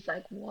she's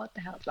like, what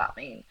the hell does that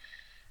mean? And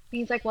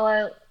he's like,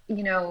 well,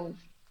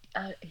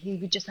 he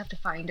would just have to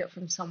find it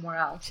from somewhere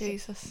else.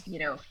 Jesus. You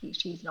know, if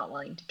she's not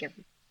willing to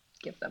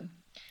give them.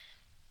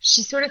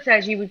 She sort of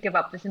says you would give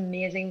up this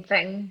amazing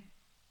thing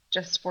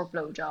just for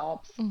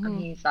blowjobs. And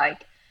he's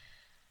like,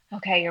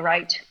 okay, you're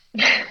right.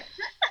 And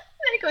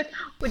he goes,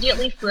 would you at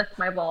least lick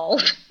my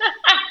balls?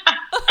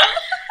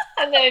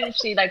 And then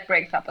she like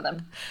breaks up with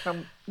him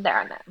from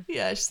there and then.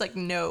 Yeah, she's like,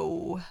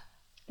 no.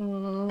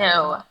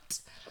 No.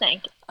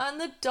 Thank you.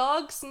 And the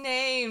dog's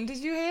name. Did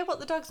you hear what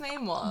the dog's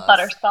name was?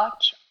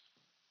 Butterscotch.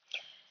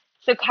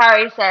 So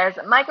Carrie says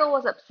Michael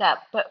was upset,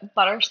 but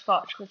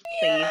Butterscotch was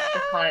pleased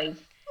because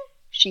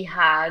she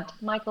had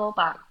Michael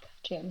back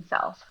to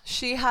himself.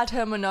 She had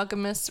her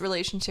monogamous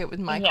relationship with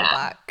Michael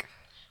back.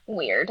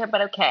 Weird,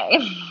 but okay.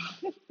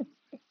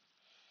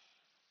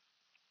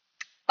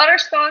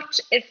 Butterscotch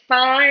is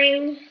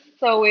fine.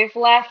 So we've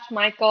left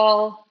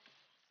Michael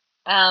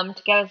to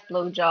get his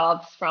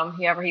blowjobs from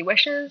whoever he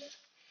wishes.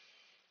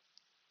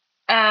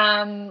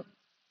 And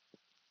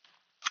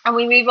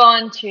we move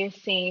on to a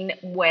scene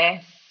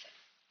with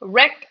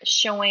Rick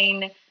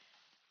showing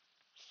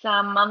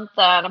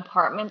Samantha an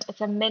apartment.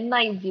 It's a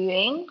midnight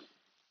viewing.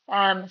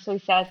 So he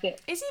says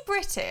that. Is he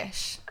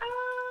British?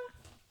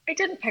 I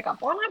didn't pick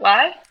up on it.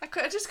 Why?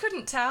 I just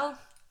couldn't tell.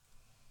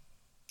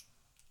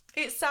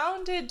 It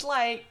sounded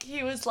like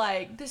he was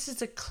like, "This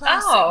is a Oh,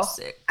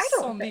 classic six I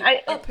don't on the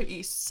think Upper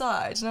East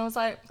Side," and I was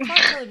like, "Can't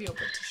tell if you're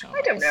British or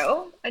I don't not."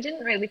 know. I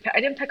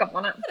didn't pick up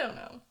on it. I don't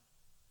know.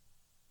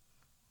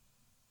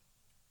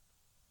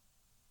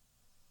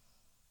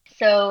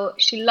 So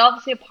she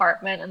loves the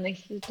apartment, and they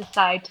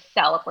decide to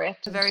celebrate.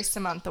 A very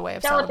Samantha way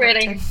of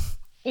Celebrating, celebrating.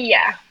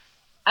 yeah.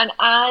 And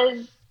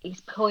as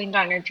he's pulling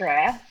down her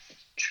dress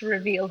to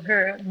reveal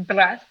her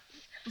breasts,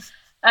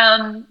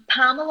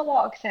 Pamela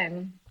walks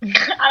in, and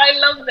I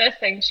love this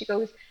thing. She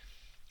goes,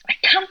 "I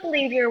can't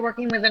believe you're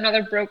working with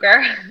another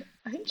broker."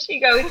 And she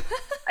goes,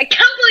 "I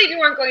can't believe you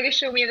weren't going to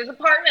show me this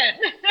apartment."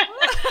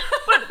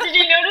 But did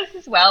you notice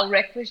as well,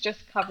 Rick was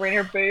just covering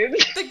her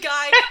boobs? The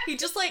guy,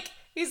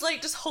 he's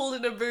like just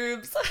holding her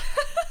boobs.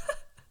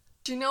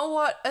 Do you know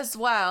what as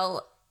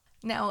well?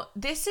 Now,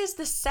 this is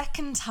the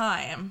second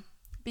time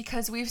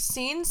because we've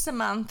seen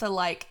Samantha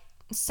like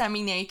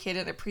semi-naked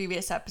in a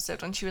previous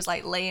episode when she was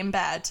like lay in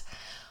bed.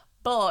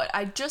 But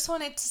I just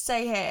wanted to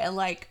say here,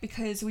 like,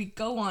 because we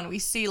go on, we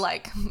see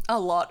like a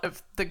lot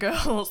of the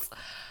girls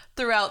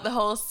throughout the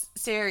whole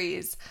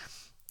series,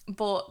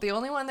 but the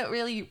only one that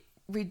really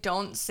we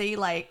don't see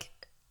like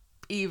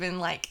even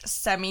like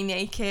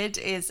semi-naked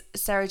is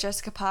Sarah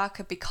Jessica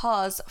Parker,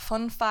 because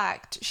fun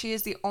fact, she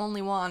is the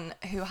only one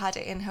who had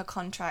it in her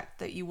contract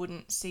that you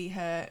wouldn't see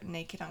her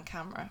naked on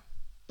camera.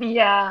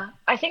 Yeah,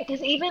 I think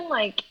because even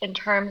like in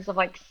terms of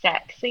like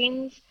sex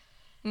scenes,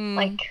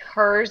 like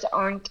hers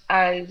aren't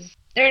as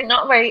they're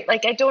not very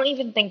like I don't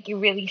even think you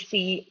really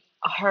see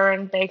her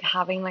and Big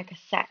having like a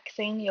sex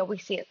scene. You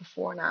always see it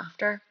before and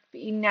after,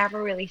 but you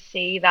never really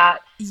see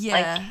that. Like,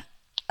 Yeah.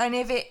 And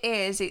if it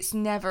is, it's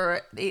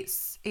never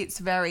it's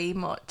very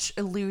much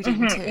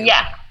alluding to.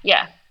 yeah,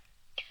 yeah.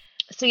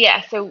 So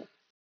yeah, so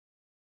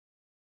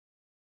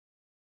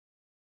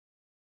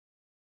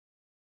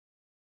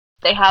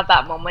they have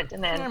that moment,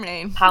 and I then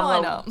mean, why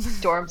Pamela not?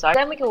 storms out.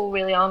 Then we go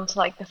really on to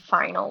like the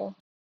final.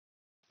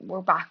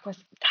 We're back with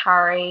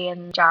Carrie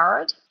and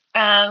Jared.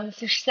 So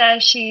she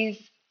says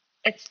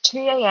it's 2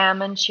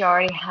 a.m. and she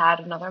already had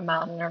another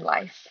man in her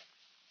life.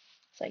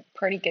 It's like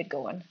pretty good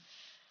going.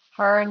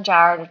 Her and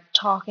Jared are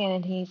talking,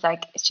 and he's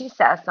like, she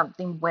says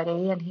something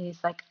witty, and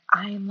he's like,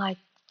 "I'm like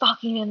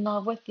fucking in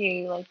love with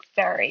you," like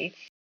very.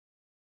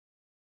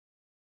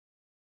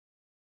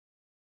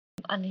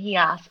 And he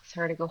asks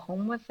her to go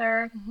home with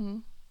her.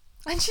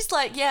 And she's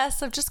like,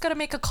 "Yes, I've just got to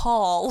make a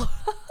call."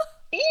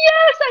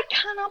 Yes, I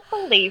cannot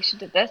believe she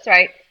did this,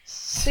 right?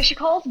 So she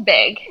calls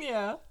Big.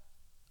 Yeah.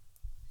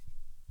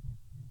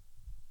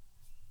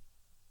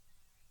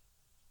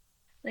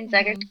 And he's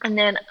like, and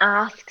then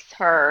asks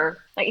her,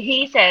 like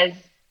he says,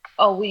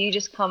 "Oh, will you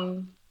just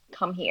come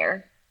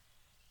here,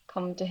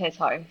 come to his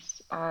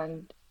house?"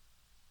 And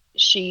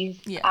she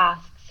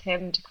asks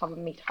him to come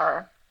and meet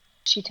her.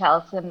 She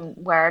tells him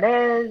where it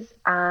is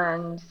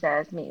and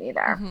says, "Meet me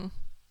there."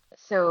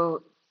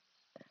 So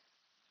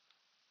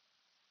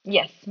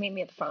yes, meet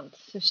me at the front.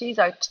 So she's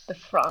out the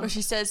front. Or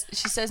she says,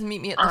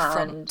 "Meet me at the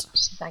front." And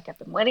she's like, "I've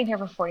been waiting here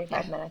for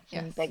 45 minutes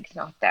and Big's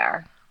not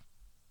there."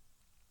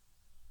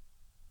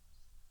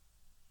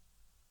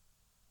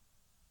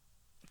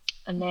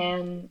 And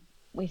then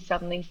we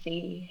suddenly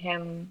see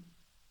him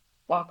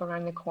walk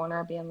around the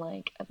corner being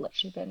like, "I've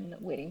literally been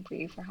waiting for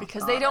you for half an hour."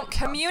 Because they don't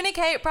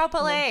communicate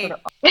properly. Sort of,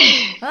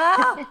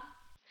 Ah!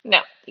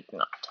 no, they do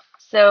not.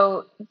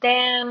 So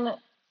then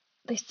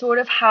they sort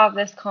of have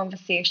this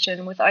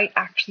conversation without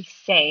actually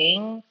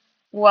saying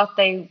what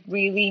they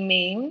really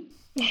mean.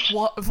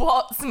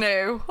 What's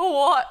new?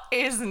 What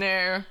is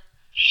new?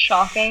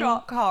 Shocking.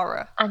 Shock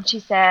horror. And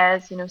she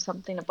says,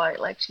 something about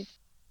like she's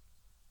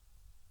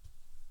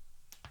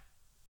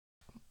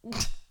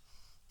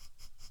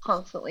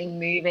constantly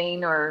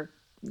moving or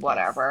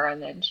whatever,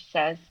 and then she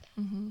says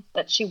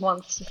that she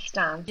wants to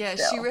stand Yeah,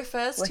 still she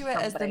refers with to it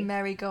as the somebody.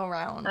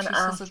 merry-go-round. And She says,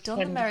 asks "I've done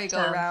the him to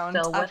merry-go-round.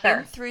 stand still I've with been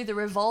her." through the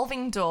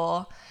revolving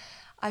door.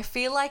 I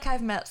feel like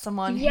I've met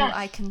someone who Yes.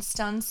 I can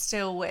stand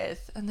still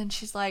with." And then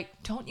she's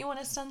like, "Don't you want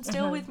to stand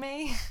still with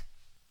me?"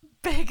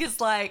 Big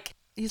is like,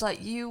 he's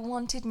like, "You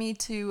wanted me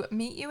to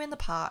meet you in the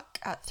park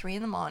at 3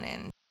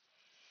 a.m.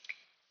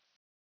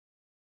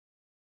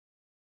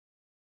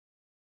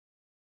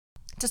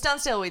 to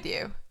stand still with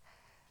you."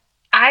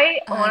 I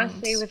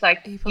honestly was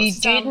like, he you puts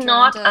did down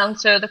not Miranda.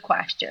 answer the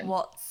question.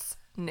 What's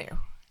new?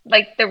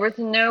 Like, there was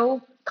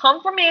no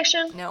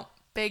confirmation. No,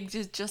 Big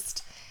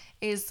just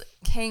is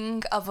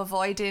king of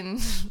avoiding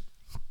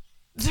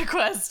the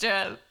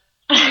question.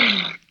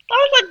 I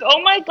was like,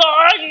 "Oh my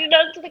god, you didn't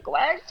answer the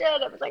question."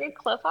 It was like a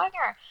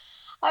cliffhanger.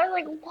 I was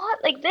like,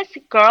 "What?" Like, this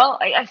girl,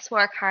 I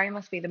swear Carrie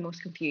must be the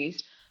most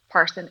confused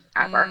person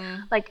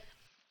ever. Like,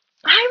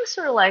 I was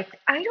sort of like,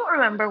 I don't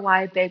remember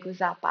why Big was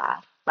that bad.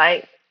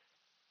 Like,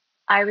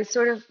 I was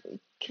sort of,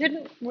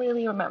 couldn't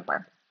really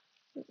remember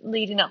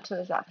leading up to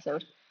this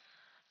episode.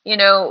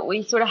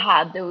 We sort of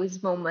had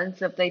those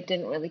moments of they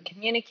didn't really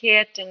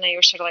communicate, and they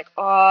were sort of like,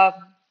 "Oh,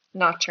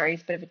 not sure,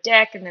 he's a bit of a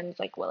dick," and then it's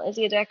like, "Well, is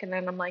he a dick?" And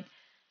then I'm like,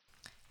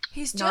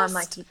 He's "No, I'm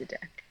like, he's a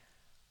dick."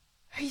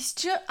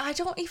 I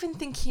don't even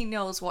think he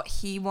knows what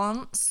he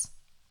wants.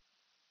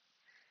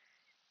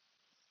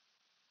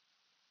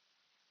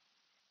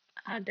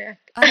 a dick.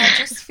 And I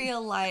just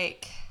feel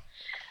like,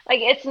 Like,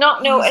 it's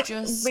not, no, He's it's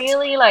just-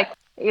 really like,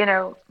 you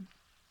know,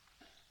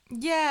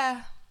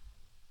 yeah.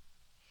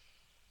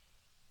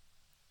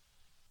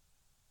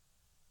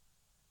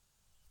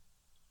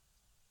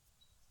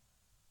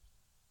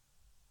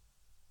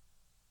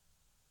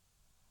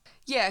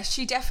 Yeah,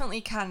 she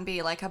definitely can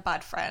be like a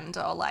bad friend,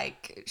 or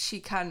like she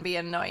can be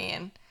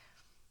annoying.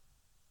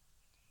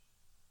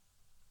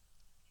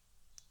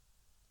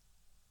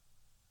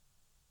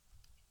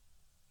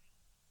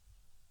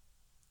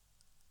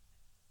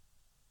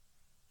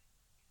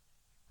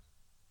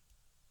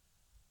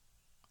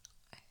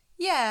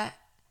 Yeah,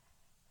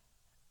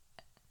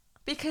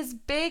 because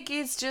Big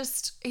is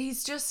just,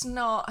 he's just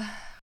not.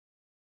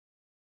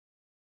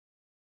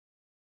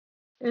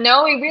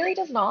 no, he really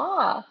does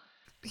not.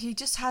 He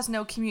just has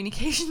no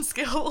communication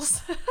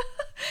skills.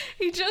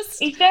 he just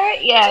He's very,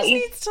 he yeah, just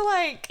needs to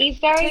like he's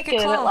very take a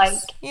good at, class,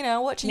 like, you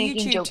know, watch a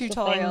making YouTube jokes of things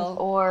tutorial.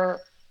 or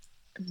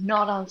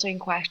not answering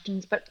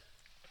questions, but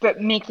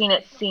making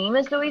it seem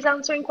as though he's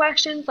answering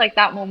questions, like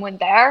that moment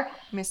there.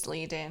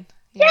 Misleading.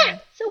 Yeah.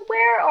 So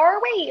where are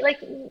we?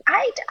 Like,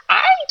 I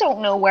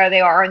don't know where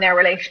they are in their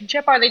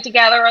relationship. Are they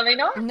together? Are they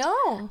not?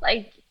 No.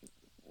 Like,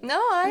 No,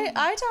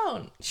 I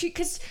don't.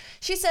 Because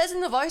she says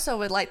in the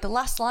voiceover, like the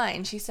last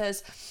line, she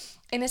says,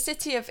 in a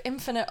city of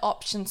infinite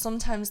options,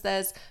 sometimes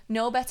there's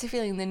no better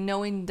feeling than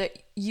knowing that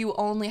you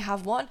only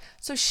have one.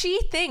 So she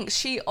thinks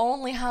she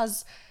only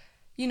has,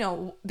 you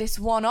know, this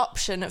one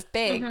option of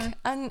Big.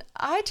 And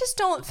I just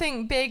don't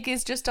think Big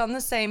is just on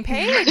the same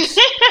page.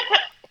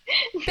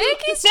 Big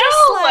is just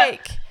No!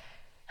 like,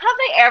 have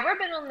they ever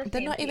been on the they're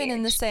same not even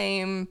in the page?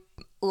 same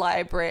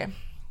library.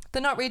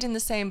 They're not reading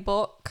the same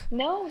book.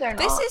 No, they're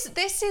not.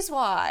 This is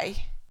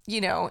why, you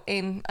know,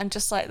 in and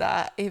just like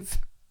that, if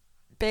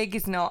Big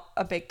is not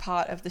a big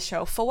part of the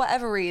show for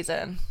whatever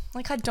reason,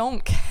 like I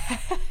don't care.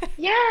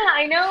 Yeah,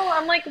 I know.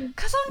 I'm like,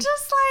 Because I'm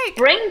just like,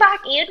 bring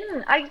back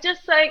Aiden. I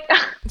just like,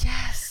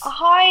 yes,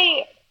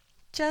 hi.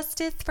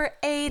 justice for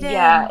Aiden.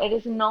 Yeah, it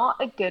is not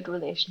a good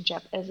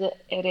relationship, is it?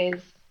 It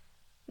is.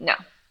 No.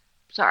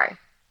 Sorry.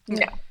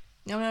 No.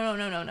 No. No.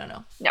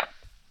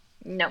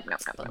 No.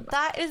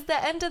 That is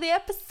the end of the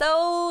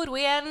episode.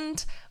 We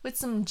end with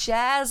some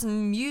jazz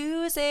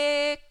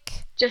music.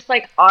 Just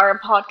like our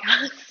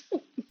podcast.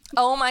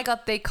 Oh my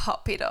god, they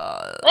copied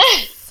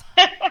us.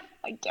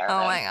 I dare Oh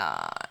them. my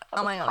god.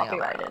 Oh my god. Oh my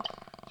Copyrighted.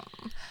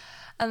 god.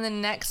 And the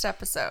next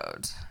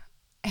episode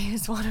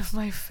is one of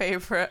my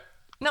favorite,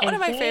 not one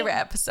of Is my it? favorite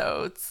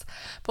episodes,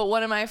 but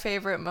one of my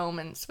favorite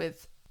moments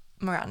with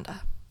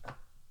Miranda.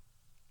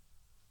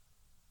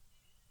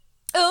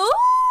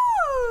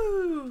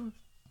 Ooh!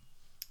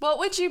 What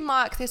would you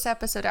mark this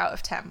episode out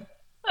of 10?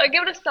 I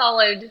give it a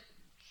solid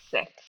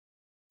 6.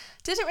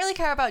 Didn't really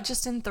care about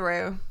Justin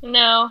Theroux.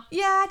 No.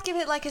 Yeah, I'd give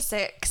it like a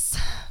 6.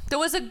 There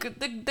was a good,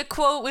 the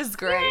quote was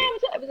great.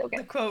 Yeah, it was okay.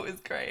 The quote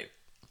was great.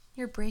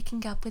 You're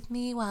breaking up with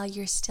me while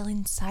you're still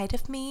inside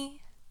of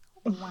me?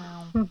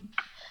 Wow.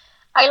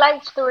 I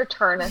liked the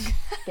return of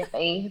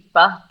Skippy,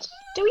 but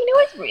do we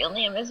know his real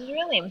name? Is his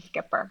real name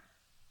Skipper?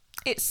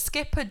 It's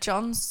Skipper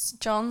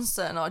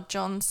Johnson or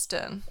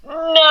Johnston.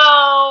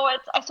 No,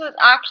 so it's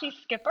actually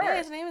Skipper. Yeah,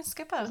 his name is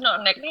Skipper. It's not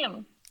a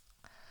nickname.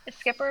 Is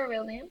Skipper a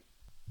real name?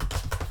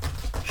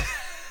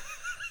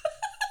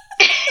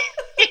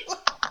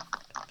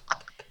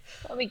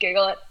 Let me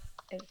Google it.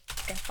 Is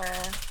Skipper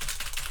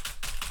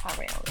a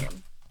real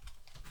name?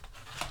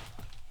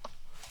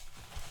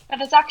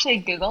 That is actually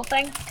a Google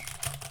thing.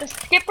 The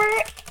Skipper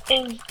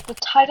is the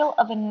title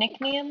of a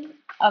nickname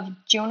of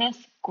Jonas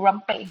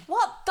Grumpy.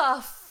 What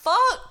the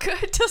fuck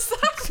does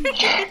that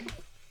mean?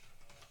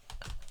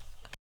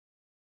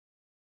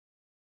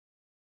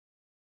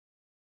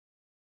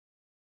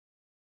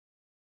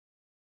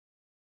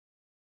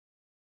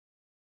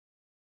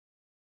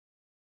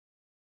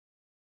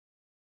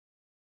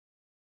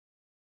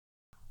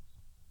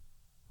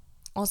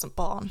 Wasn't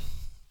born.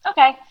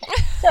 Okay,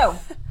 so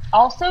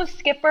also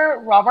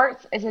Skipper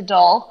Roberts is a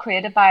doll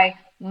created by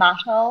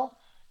Mattel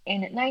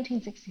in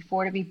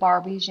 1964 to be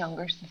Barbie's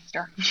younger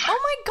sister. Oh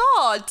my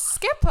god,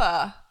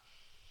 Skipper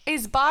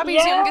is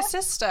Barbie's Yeah. younger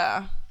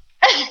sister.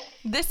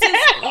 This is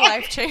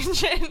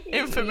life-changing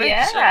information.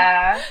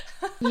 Yeah,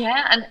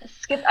 yeah, and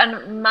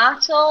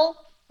Mattel,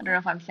 I don't know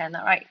if I'm saying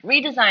that right,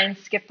 redesigned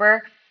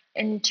Skipper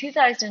in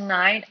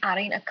 2009,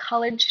 adding a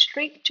college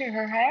streak to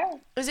her hair.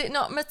 Is it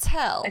not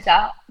Mattel? Is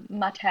that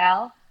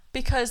Mattel?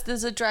 Because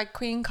there's a drag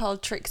queen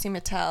called Trixie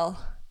Mattel,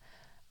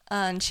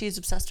 and she's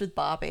obsessed with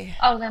Barbie.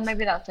 Oh, then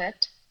maybe that's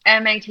it.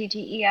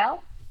 Mattel.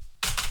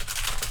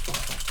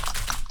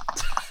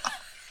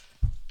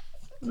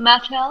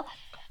 Mattel.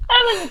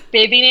 And with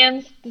baby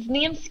names, this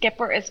name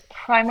Skipper is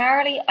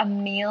primarily a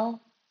male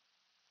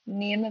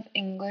name of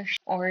English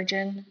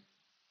origin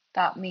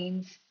that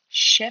means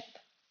ship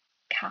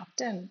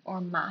captain or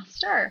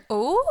master.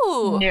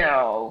 Ooh.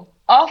 No.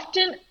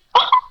 Often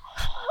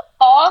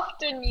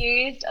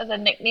used as a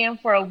nickname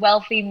for a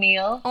wealthy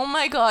male. Oh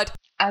my god.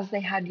 as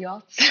they had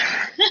yachts.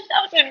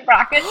 That was in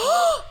brackets.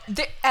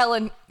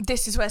 Ellen,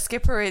 this is where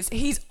Skipper is.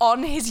 He's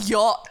on his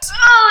yacht.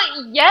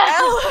 Oh, yes,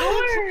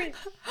 Ellen. of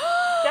course.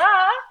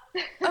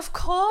 Duh. Of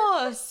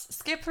course.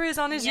 Skipper is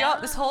on his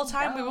yacht this whole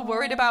time. We were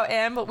worried about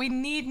him, but we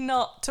need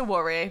not to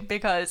worry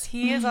because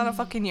he is on a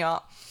fucking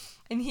yacht.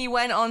 And he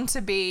went on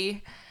to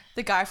be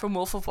the guy from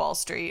Wolf of Wall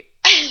Street.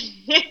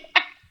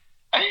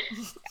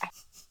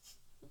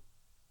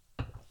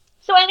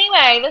 So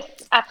anyway,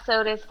 this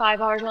episode is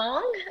 5 hours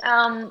long.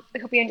 I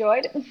hope you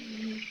enjoyed.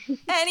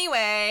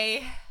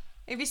 Anyway,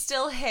 if you're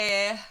still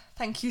here,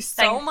 thank you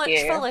so Thank much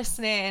you. for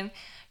listening.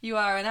 You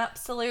are an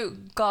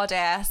absolute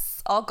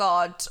goddess or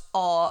god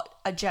or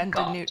a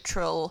gender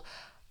neutral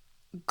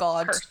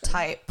god Person.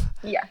 type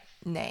Yes.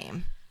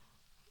 name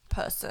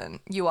person.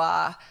 You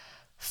are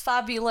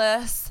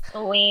fabulous.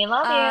 We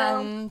love you.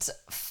 And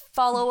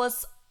follow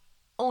us.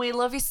 We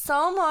love you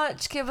so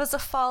much. Give us a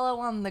follow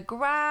on the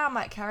gram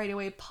at Carried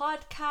Away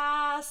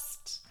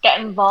Podcast. Get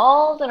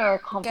involved in our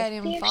Get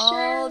conversation.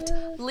 involved.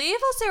 Leave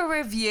us a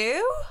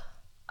review.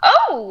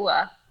 Oh,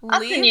 that's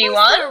Leave a new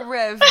us one. a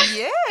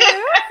review.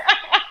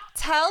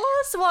 Tell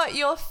us what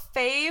your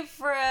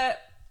favorite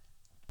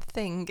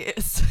thing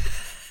is.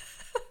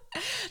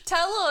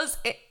 Tell us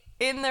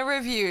in the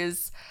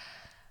reviews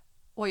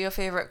what your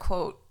favorite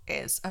quote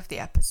is of the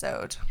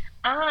episode.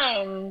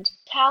 And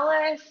tell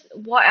us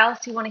what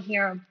else you want to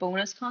hear of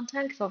bonus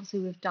content, because obviously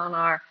we've done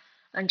our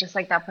and just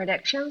like that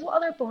predictions. What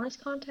other bonus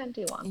content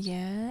do you want?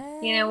 Yeah.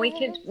 You know,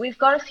 we've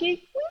got a few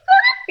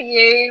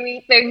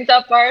wee things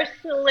up our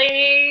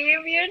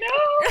sleeve, you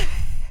know.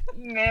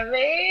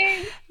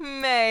 Maybe.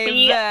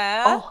 Maybe.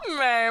 Oh,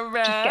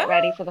 Maybe. Just get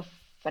ready for the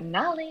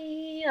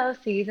finale of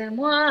season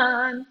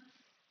 1.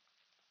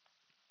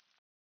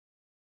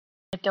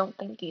 I don't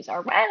think these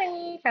are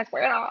ready because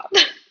we're not.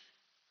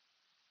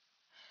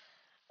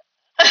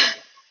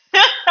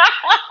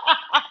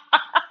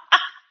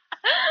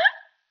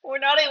 We're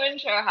not even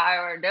sure how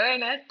we're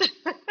doing it.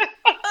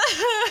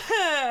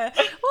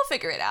 We'll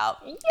figure it out.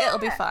 It'll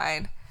be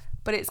fine.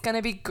 But it's going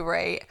to be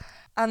great.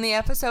 And the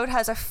episode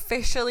has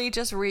officially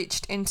just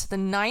reached into the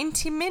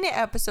 90-minute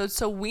episode,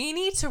 so we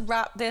need to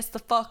wrap this the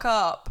fuck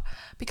up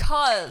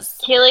because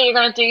Keely, you're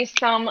gonna do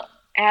some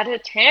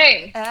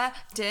editing.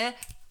 Okay.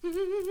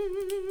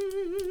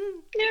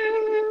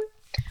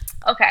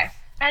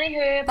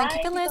 Anywho, Thank bye, you for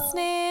people.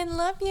 listening.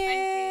 Love you.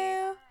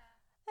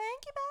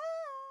 Thank you. Bye.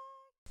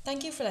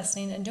 Thank you for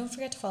listening, and don't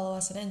forget to follow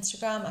us on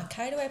Instagram at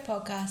Carried Away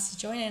Podcast to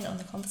join in on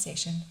the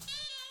conversation.